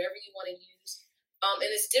paper, whatever you want to use. And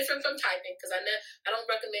it's different from typing, because I don't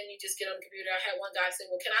recommend you just get on the computer. I had one guy say,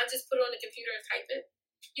 well, can I just put it on the computer and type it?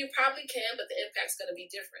 You probably can, but the impact's going to be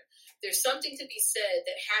different. There's something to be said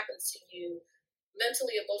that happens to you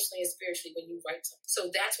mentally, emotionally, and spiritually when you write something.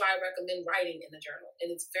 So that's why I recommend writing in a journal.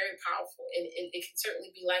 And it's very powerful. And it can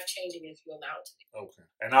certainly be life-changing if you allow it to be. Okay.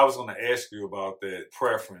 And I was going to ask you about that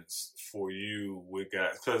preference for you with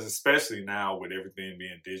guys, because especially now with everything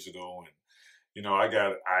being digital, and, I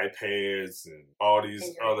got iPads and all these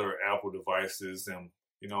other Apple devices, and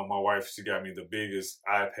my wife, she got me the biggest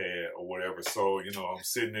iPad or whatever. So, I'm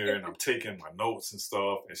sitting there and I'm taking my notes and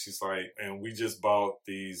stuff. And she's like, and we just bought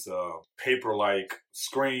these paper-like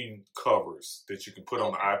screen covers that you can put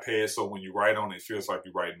on the iPad. So when you write on it, it feels like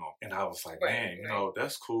you're writing on it. And I was like, man,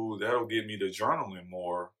 that's cool. That'll get me to journaling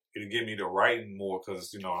more. It'll get me to writing more,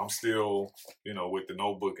 because, I'm still, with the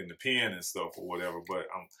notebook and the pen and stuff or whatever. But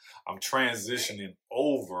I'm transitioning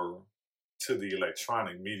over to the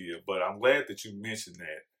electronic media. But I'm glad that you mentioned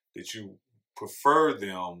that you prefer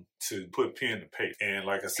them to put pen to paper. And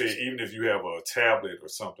like I said, even if you have a tablet or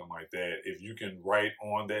something like that, if you can write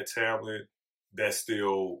on that tablet, that's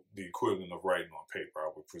still the equivalent of writing on paper, I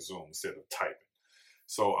would presume, instead of typing.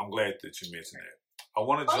 So I'm glad that you mentioned that. I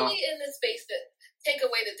want to jump... Only in the space that take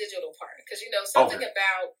away the digital part, because something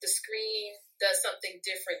about the screen does something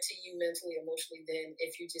different to you mentally, emotionally, than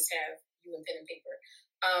if you just have you and pen and paper.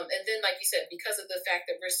 And then, like you said, because of the fact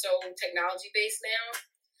that we're so technology-based now,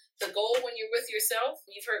 the goal when you're with yourself,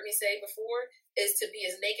 you've heard me say before, is to be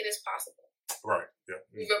as naked as possible. Right. Yeah.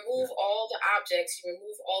 You remove all the objects, you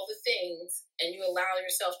remove all the things, and you allow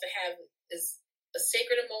yourself to have as a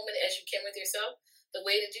sacred a moment as you can with yourself. The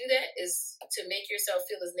way to do that is to make yourself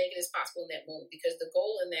feel as naked as possible in that moment, because the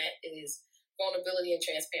goal in that is vulnerability and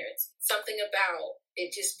transparency. Something about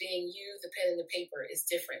it just being you, the pen and the paper, is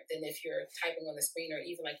different than if you're typing on the screen, or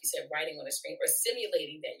even, like you said, writing on a screen, or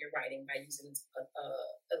simulating that you're writing by using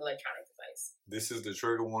an electronic device. This is the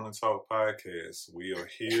Trigger Warning Talk podcast. We are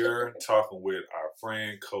here talking with our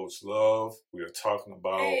friend, Coach Love. We are talking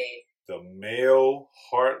about the male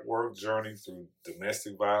Heartwork journey through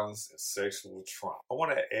domestic violence and sexual trauma. I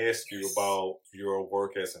want to ask you about your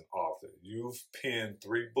work as an author. You've penned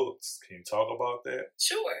 3 books. Can you talk about that?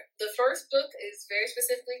 Sure. The first book is very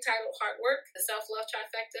specifically titled Heartwork, the Self-Love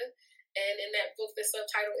Trifecta. And in that book, the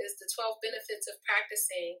subtitle is The 12 Benefits of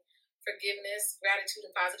Practicing Forgiveness, Gratitude,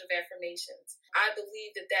 and Positive Affirmations. I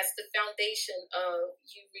believe that that's the foundation of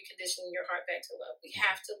you reconditioning your heart back to love. We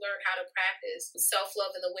have to learn how to practice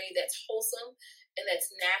self-love in a way that's wholesome and that's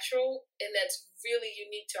natural and that's really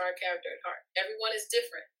unique to our character at heart. Everyone is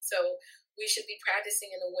different. So we should be practicing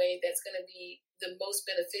in a way that's going to be the most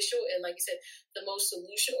beneficial and, like you said, the most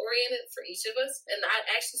solution-oriented for each of us. And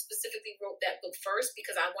I actually specifically wrote that book first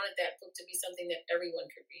because I wanted that book to be something that everyone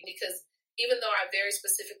could read. Because even though I very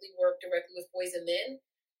specifically work directly with boys and men,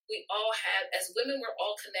 we all have, as women, we're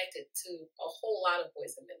all connected to a whole lot of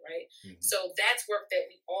boys and men, right? Mm-hmm. So that's work that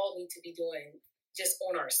we all need to be doing just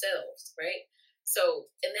on ourselves, right? So,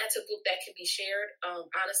 and that's a book that can be shared.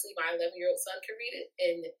 Honestly, my 11-year-old son can read it,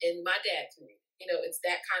 and my dad can read it. You know, it's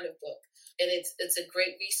that kind of book. And it's a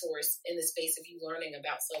great resource in the space of you learning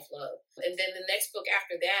about self-love. And then the next book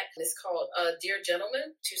after that is called Dear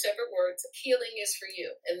Gentleman, 2 separate words, Healing is for You.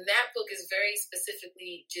 And that book is very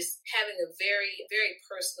specifically just having a very, very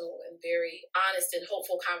personal and very honest and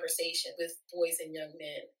hopeful conversation with boys and young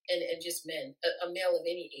men and just men, a male of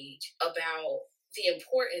any age, about the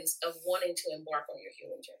importance of wanting to embark on your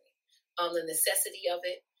healing journey, the necessity of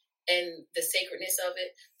it, and the sacredness of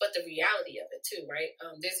it, but the reality of it too, right?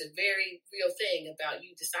 There's a very real thing about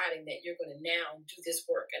you deciding that you're going to now do this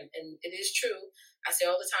work. And it is true. I say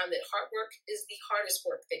all the time that hard work is the hardest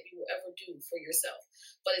work that you will ever do for yourself.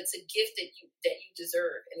 But it's a gift that you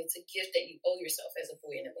deserve, and it's a gift that you owe yourself as a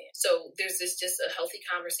boy and a man. So there's just a healthy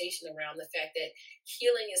conversation around the fact that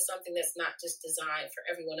healing is something that's not just designed for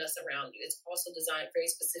everyone else around you. It's also designed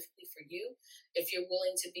very specifically for you. If you're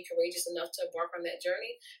willing to be courageous enough to embark on that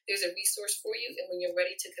journey, there's a resource for you. And when you're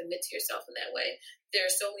ready to commit to yourself in that way, there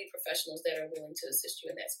are so many professionals that are willing to assist you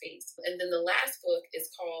in that space. And then the last book is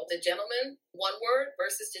called The Gentleman, 1 word,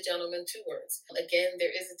 versus The Gentleman, 2 words. Again,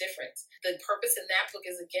 there is a difference. The purpose in that book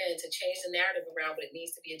is, again, to change the narrative around what it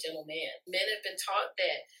means to be a gentleman. Men have been taught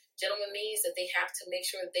that gentleman means that they have to make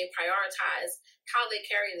sure that they prioritize how they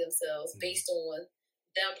carry themselves based on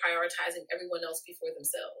them prioritizing everyone else before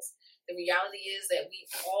themselves. The reality is that we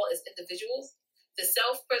all, as individuals, the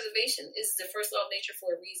self-preservation is the first law of nature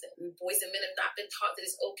for a reason. Boys and men have not been taught that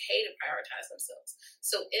it's okay to prioritize themselves.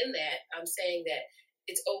 So in that, I'm saying that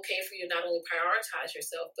it's okay for you to not only prioritize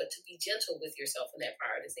yourself, but to be gentle with yourself in that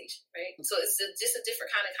prioritization, right? So it's just a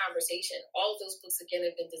different kind of conversation. All of those books, again,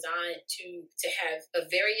 have been designed to have a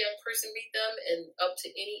very young person read them and up to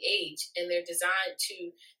any age. And they're designed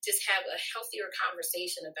to just have a healthier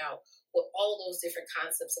conversation about what all those different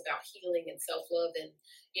concepts about healing and self-love and,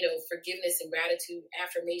 you know, forgiveness and gratitude,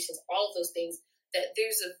 affirmations, all of those things, that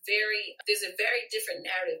there's a very different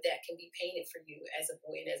narrative that can be painted for you as a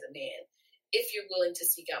boy and as a man, if you're willing to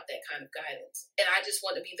seek out that kind of guidance. And I just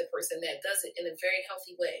want to be the person that does it in a very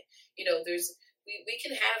healthy way. You know, we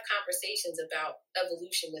can have conversations about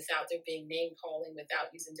evolution without there being name calling,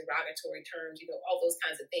 without using derogatory terms, you know, all those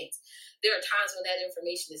kinds of things. There are times when that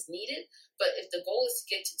information is needed, but if the goal is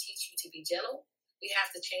to get to teach you to be gentle, we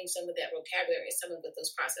have to change some of that vocabulary and some of what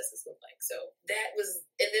those processes look like. So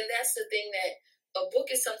and then that's the thing, that a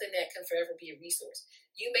book is something that can forever be a resource.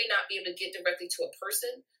 You may not be able to get directly to a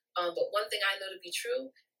person, but one thing I know to be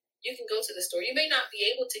true, you can go to the store. You may not be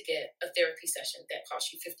able to get a therapy session that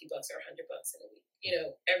costs you $50 or $100 in a week, you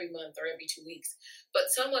know, every month or every 2 weeks.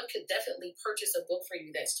 But someone could definitely purchase a book for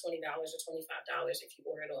you that's $20 or $25 if you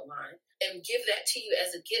order it online, and give that to you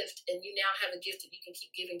as a gift. And you now have a gift that you can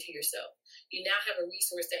keep giving to yourself. You now have a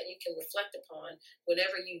resource that you can reflect upon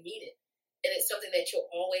whenever you need it. And it's something that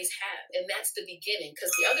you'll always have. And that's the beginning.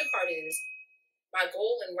 Because the other part is, my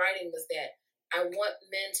goal in writing was that I want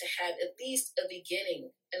men to have at least a beginning,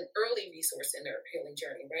 an early resource in their healing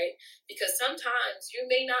journey, right? Because sometimes you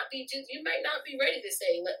might not be ready to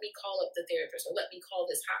say, let me call up the therapist or let me call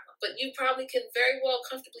this hotline. But you probably can very well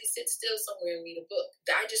comfortably sit still somewhere and read a book.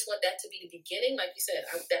 I just want that to be the beginning. Like you said,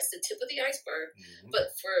 that's the tip of the iceberg. Mm-hmm.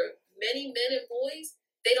 But for many men and boys,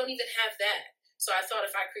 they don't even have that. So I thought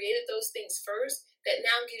if I created those things first, that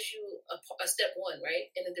now gives you a step 1, right,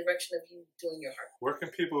 in the direction of you doing your heart. Where can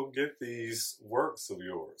people get these works of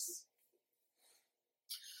yours?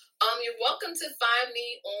 You're welcome to find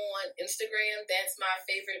me on Instagram. That's my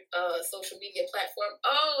favorite social media platform.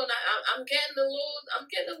 Oh, and I'm getting a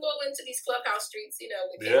little into these clubhouse streets,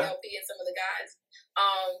 with KLP and some of the guys.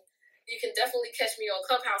 You can definitely catch me on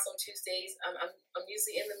Clubhouse on Tuesdays. I'm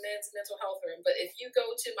usually in the men's mental health room. But if you go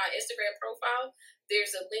to my Instagram profile,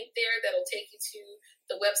 there's a link there that'll take you to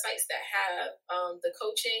the websites that have the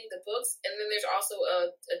coaching, the books, and then there's also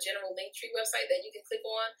a general Linktree website that you can click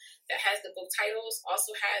on that has the book titles,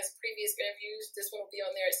 also has previous interviews. This one will be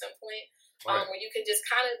on there at some point. Right. Where you can just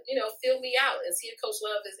kind of, fill me out and see if Coach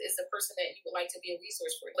Love is the person that you would like to be a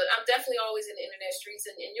resource for. But I'm definitely always in the internet streets,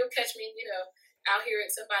 and you'll catch me, out here at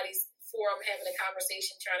somebody's forum having a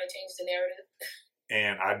conversation, trying to change the narrative.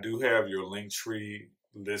 And I do have your Linktree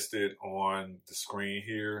listed on the screen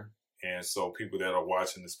here. And so people that are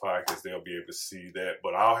watching this podcast, they'll be able to see that.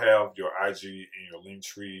 But I'll have your IG and your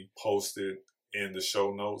Linktree posted in the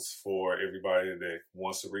show notes for everybody that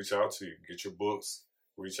wants to reach out to you, get your books,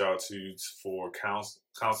 reach out to you for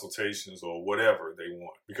consultations or whatever they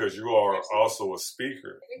want, because you are also a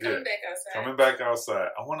speaker. Coming back outside. Coming back outside.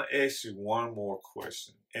 I want to ask you one more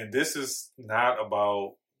question. And this is not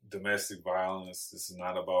about domestic violence. This is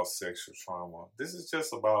not about sexual trauma. This is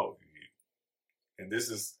just about you. And this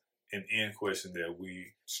is an end question that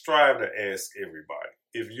we strive to ask everybody.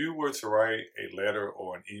 If you were to write a letter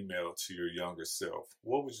or an email to your younger self,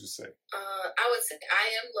 what would you say? I would say, I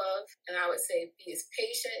am love, and I would say, be as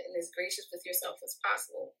patient and as gracious with yourself as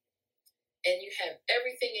possible. And you have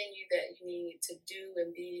everything in you that you need to do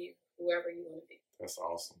and be whoever you want to be. That's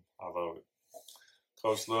awesome. I love it.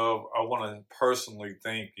 Coach Love, I want to personally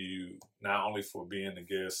thank you not only for being a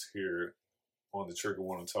guest here on the Trigger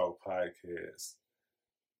Warning Talk podcast,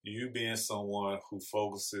 you being someone who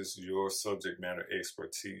focuses your subject matter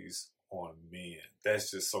expertise on men. That's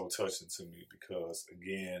just so touching to me because,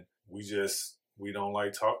 again, we don't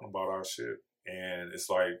like talking about our shit. And it's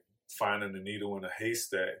like finding the needle in a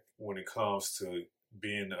haystack when it comes to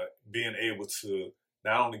being able to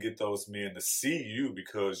not only get those men to see you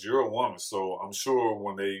because you're a woman. So I'm sure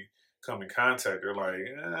when they come in contact, they're like,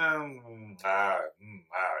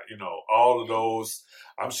 all of those.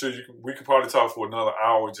 I'm sure we could probably talk for another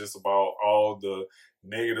hour just about all the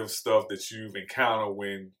negative stuff that you've encountered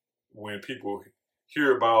when people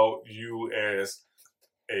hear about you as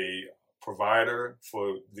a provider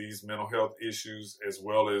for these mental health issues, as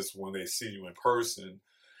well as when they see you in person.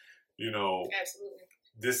 Absolutely.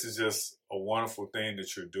 This is just a wonderful thing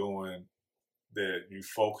that you're doing, that you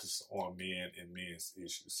focus on men and men's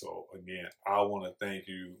issues. So again, I want to thank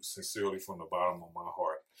you sincerely from the bottom of my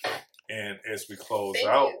heart. And as we close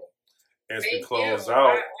out, I appreciate that.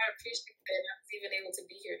 I was even able to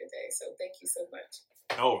be here today. So thank you so much.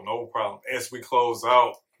 No problem. As we close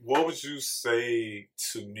out, what would you say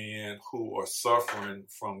to men who are suffering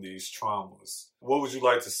from these traumas? What would you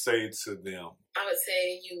like to say to them? I would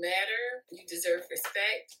say you matter. You deserve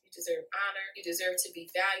respect. You deserve honor. You deserve to be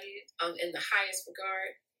valued in the highest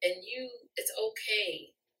regard. And it's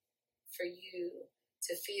okay for you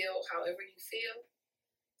to feel however you feel.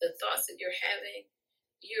 The thoughts that you're having,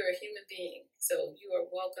 you're a human being. So you are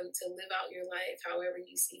welcome to live out your life however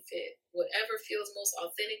you see fit. Whatever feels most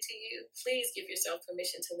authentic to you, please give yourself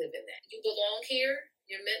permission to live in that. You belong here.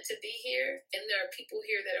 You're meant to be here. And there are people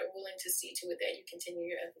here that are willing to see to it that you continue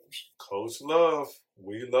your evolution. Coach Love,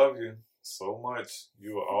 we love you so much.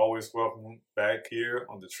 You are always welcome back here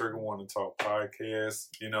on the Trigger Warning Talk podcast.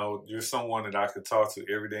 You're someone that I could talk to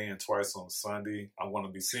every day and twice on Sunday. I'm going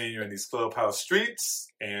to be seeing you in these clubhouse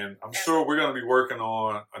streets, and I'm sure we're going to be working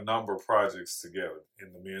on a number of projects together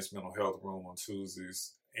in the men's mental health room on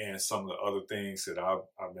Tuesdays, and some of the other things that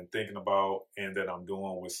I've been thinking about and that I'm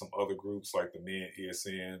doing with some other groups like the Men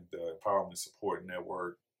ESN, the Empowerment Support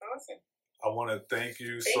Network. Awesome. I want to thank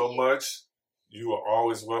you so much. You are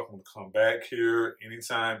always welcome to come back here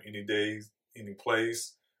anytime, any day, any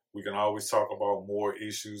place. We can always talk about more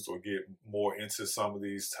issues or get more into some of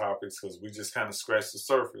these topics because we just kind of scratch the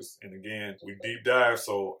surface. And again, we deep dive.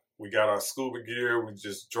 So we got our scuba gear. We're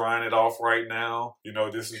just drying it off right now.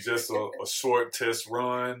 This is just a short test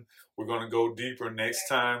run. We're going to go deeper next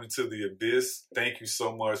time into the abyss. Thank you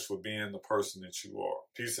so much for being the person that you are.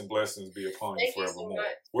 Peace and blessings be upon you forevermore.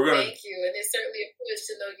 Thank you. And it's certainly a privilege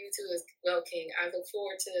to know you too as well, King. I look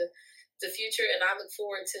forward to the future, and I look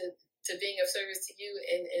forward to being of service to you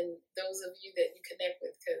and those of you that you connect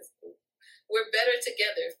with, because we're better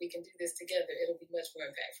together. If we can do this together, it'll be much more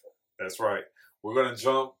impactful. That's right. We're going to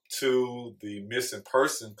jump to the missing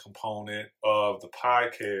person component of the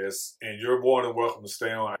podcast, and you're more than welcome to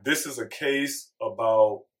stay on. This is a case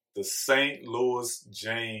about the St. Louis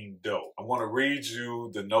Jane Doe. I want to read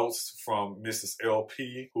you the notes from Mrs.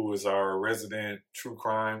 LP, who is our resident true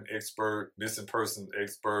crime expert, missing persons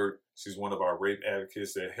expert. She's one of our rape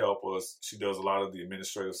advocates that help us. She does a lot of the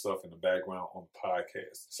administrative stuff in the background on the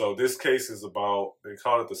podcast. So this case is about, they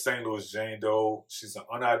call it the St. Louis Jane Doe. She's an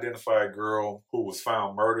unidentified girl who was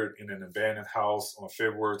found murdered in an abandoned house on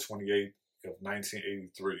February 28th of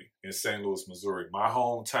 1983 in St. Louis, Missouri, my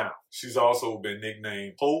hometown. She's also been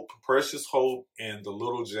nicknamed Hope, Precious Hope, and the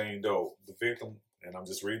Little Jane Doe. The victim, and I'm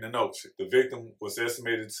just reading the notes, the victim was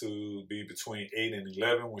estimated to be between 8 and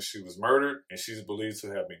 11 when she was murdered, and she's believed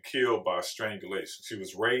to have been killed by strangulation. She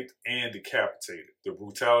was raped and decapitated. The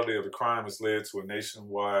brutality of the crime has led to a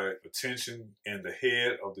nationwide attention, and the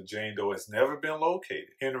head of the Jane Doe has never been located,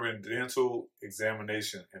 hindering dental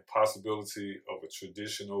examination and possibility of a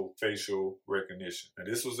traditional facial recognition. Now,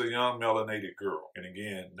 this was a young melanated girl. And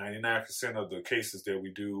again, 99% of the cases that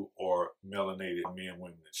we do are melanated men,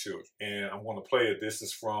 women, and children. And I'm going to play it. This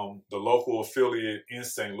is from the local affiliate in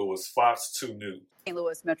St. Louis, Fox 2 News. St.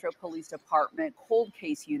 Louis Metro Police Department cold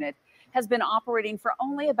case unit has been operating for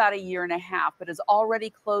only about a year and a half, but has already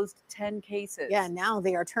closed 10 cases. Yeah, now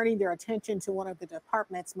they are turning their attention to one of the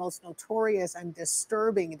department's most notorious and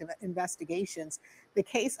disturbing investigations, the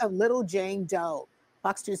case of Little Jane Doe.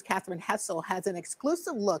 Fox 2's Catherine Hessel has an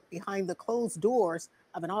exclusive look behind the closed doors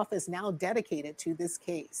of an office now dedicated to this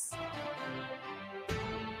case.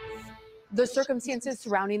 The circumstances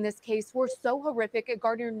surrounding this case were so horrific it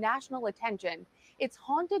garnered national attention. It's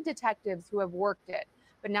haunted detectives who have worked it,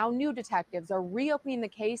 but now new detectives are reopening the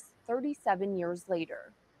case 37 years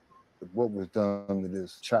later. What was done to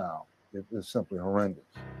this child, it was simply horrendous.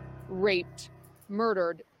 Raped,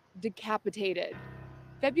 murdered, decapitated.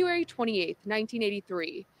 February 28th,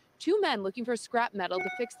 1983, two men looking for scrap metal to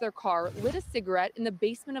fix their car lit a cigarette in the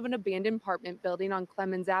basement of an abandoned apartment building on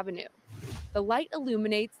Clemens Avenue. The light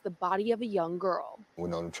illuminates the body of a young girl. We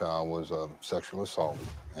know the child was sexually assaulted,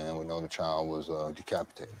 and we know the child was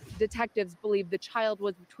decapitated. Detectives believe the child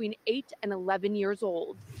was between 8 and 11 years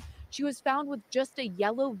old. She was found with just a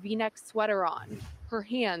yellow V-neck sweater on, her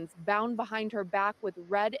hands bound behind her back with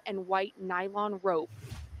red and white nylon rope.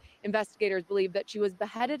 Investigators believe that she was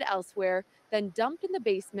beheaded elsewhere, then dumped in the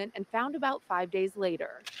basement and found about 5 days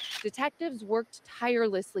later. Detectives worked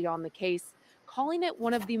tirelessly on the case, calling it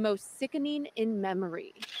one of the most sickening in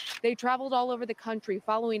memory. They traveled all over the country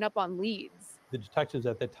following up on leads. The detectives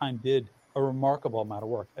at that time did a remarkable amount of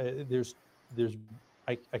work. I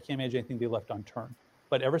can't imagine anything they left unturned.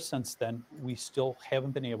 But ever since then, we still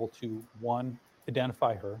haven't been able to, one,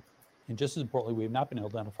 identify her, and just as importantly, we have not been able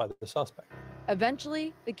to identify the suspect.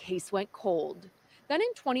 Eventually, the case went cold. Then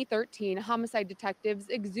in 2013, homicide detectives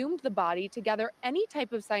exhumed the body to gather any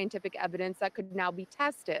type of scientific evidence that could now be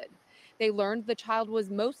tested. They learned the child was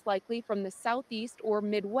most likely from the Southeast or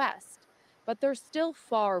Midwest, but they're still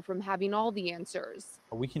far from having all the answers.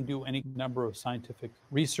 We can do any number of scientific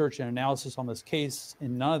research and analysis on this case,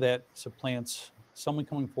 and none of that supplants someone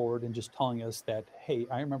coming forward and just telling us that, hey,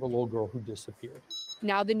 I remember a little girl who disappeared.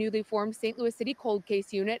 Now the newly formed St. Louis City Cold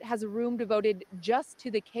Case Unit has a room devoted just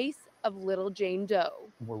to the case of Little Jane Doe.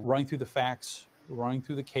 We're running through the facts, we're running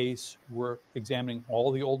through the case, we're examining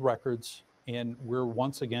all the old records, and we're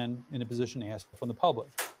once again in a position to ask from the public.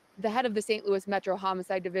 The head of the St. Louis Metro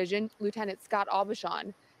Homicide Division, Lieutenant Scott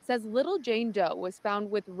Aubuchon, says Little Jane Doe was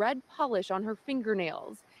found with red polish on her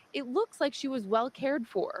fingernails. It looks like she was well cared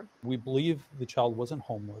for. We believe the child wasn't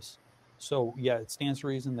homeless. So yeah, it stands to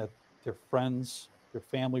reason that their friends, their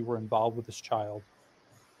family were involved with this child.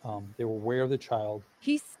 They were aware of the child.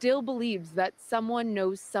 He still believes that someone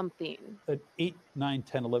knows something. An 8, 9,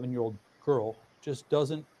 10, 11-year-old girl just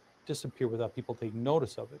doesn't disappear without people taking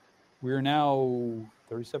notice of it. We're now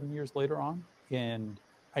 37 years later on, and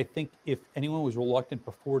I think if anyone was reluctant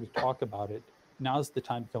before to talk about it, now's the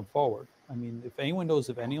time to come forward. I mean, if anyone knows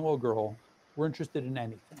of any little girl, we're interested in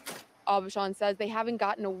anything. Aubuchon says they haven't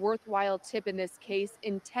gotten a worthwhile tip in this case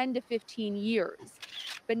in 10 to 15 years.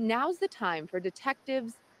 But now's the time for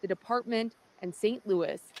detectives, the department, and St.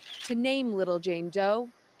 Louis to name Little Jane Doe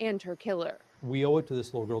and her killer. We owe it to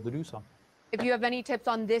this little girl to do something. If you have any tips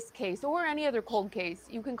on this case or any other cold case,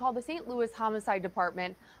 you can call the St. Louis Homicide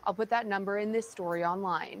Department. I'll put that number in this story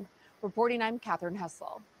online. Reporting, I'm Catherine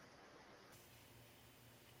Hessel.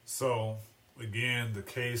 So, again, the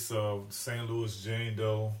case of St. Louis Jane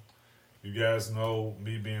Doe. You guys know,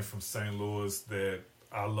 me being from St. Louis, that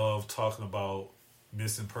I love talking about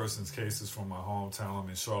missing persons cases from my hometown. I'm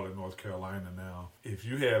in Charlotte, North Carolina now. If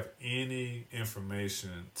you have any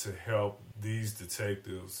information to help these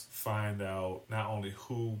detectives find out not only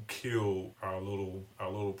who killed our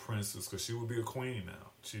little princess, because she would be a queen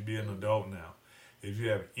now, She'd be an adult now. If you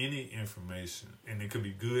have any information, and it could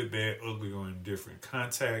be good, bad, ugly, or indifferent,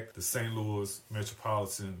 contact the St. Louis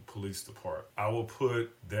Metropolitan Police Department. I will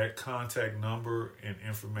put that contact number and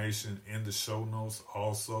information in the show notes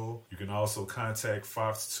also. You can also contact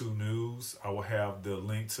Fox 2 News. I will have the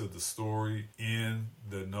link to the story in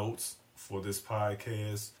the notes for this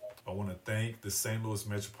podcast. I want to thank the St. Louis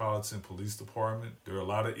Metropolitan Police Department. There are a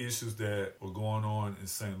lot of issues that were going on in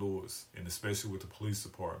St. Louis, and especially with the police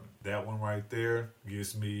department. That one right there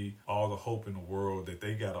gives me all the hope in the world that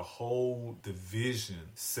they got a whole division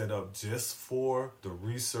set up just for the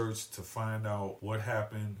research to find out what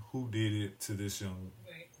happened, who did it to this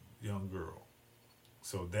young girl.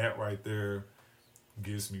 So that right there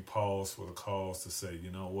gives me pause for the cause to say,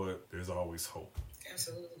 you know what, there's always hope.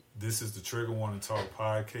 Absolutely. This is the Trigger Warning Talk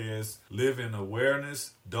podcast. Live in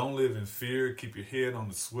awareness. Don't live in fear. Keep your head on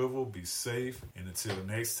the swivel. Be safe. And until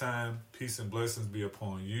next time, peace and blessings be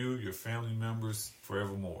upon you, your family members,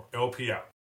 forevermore. LP out.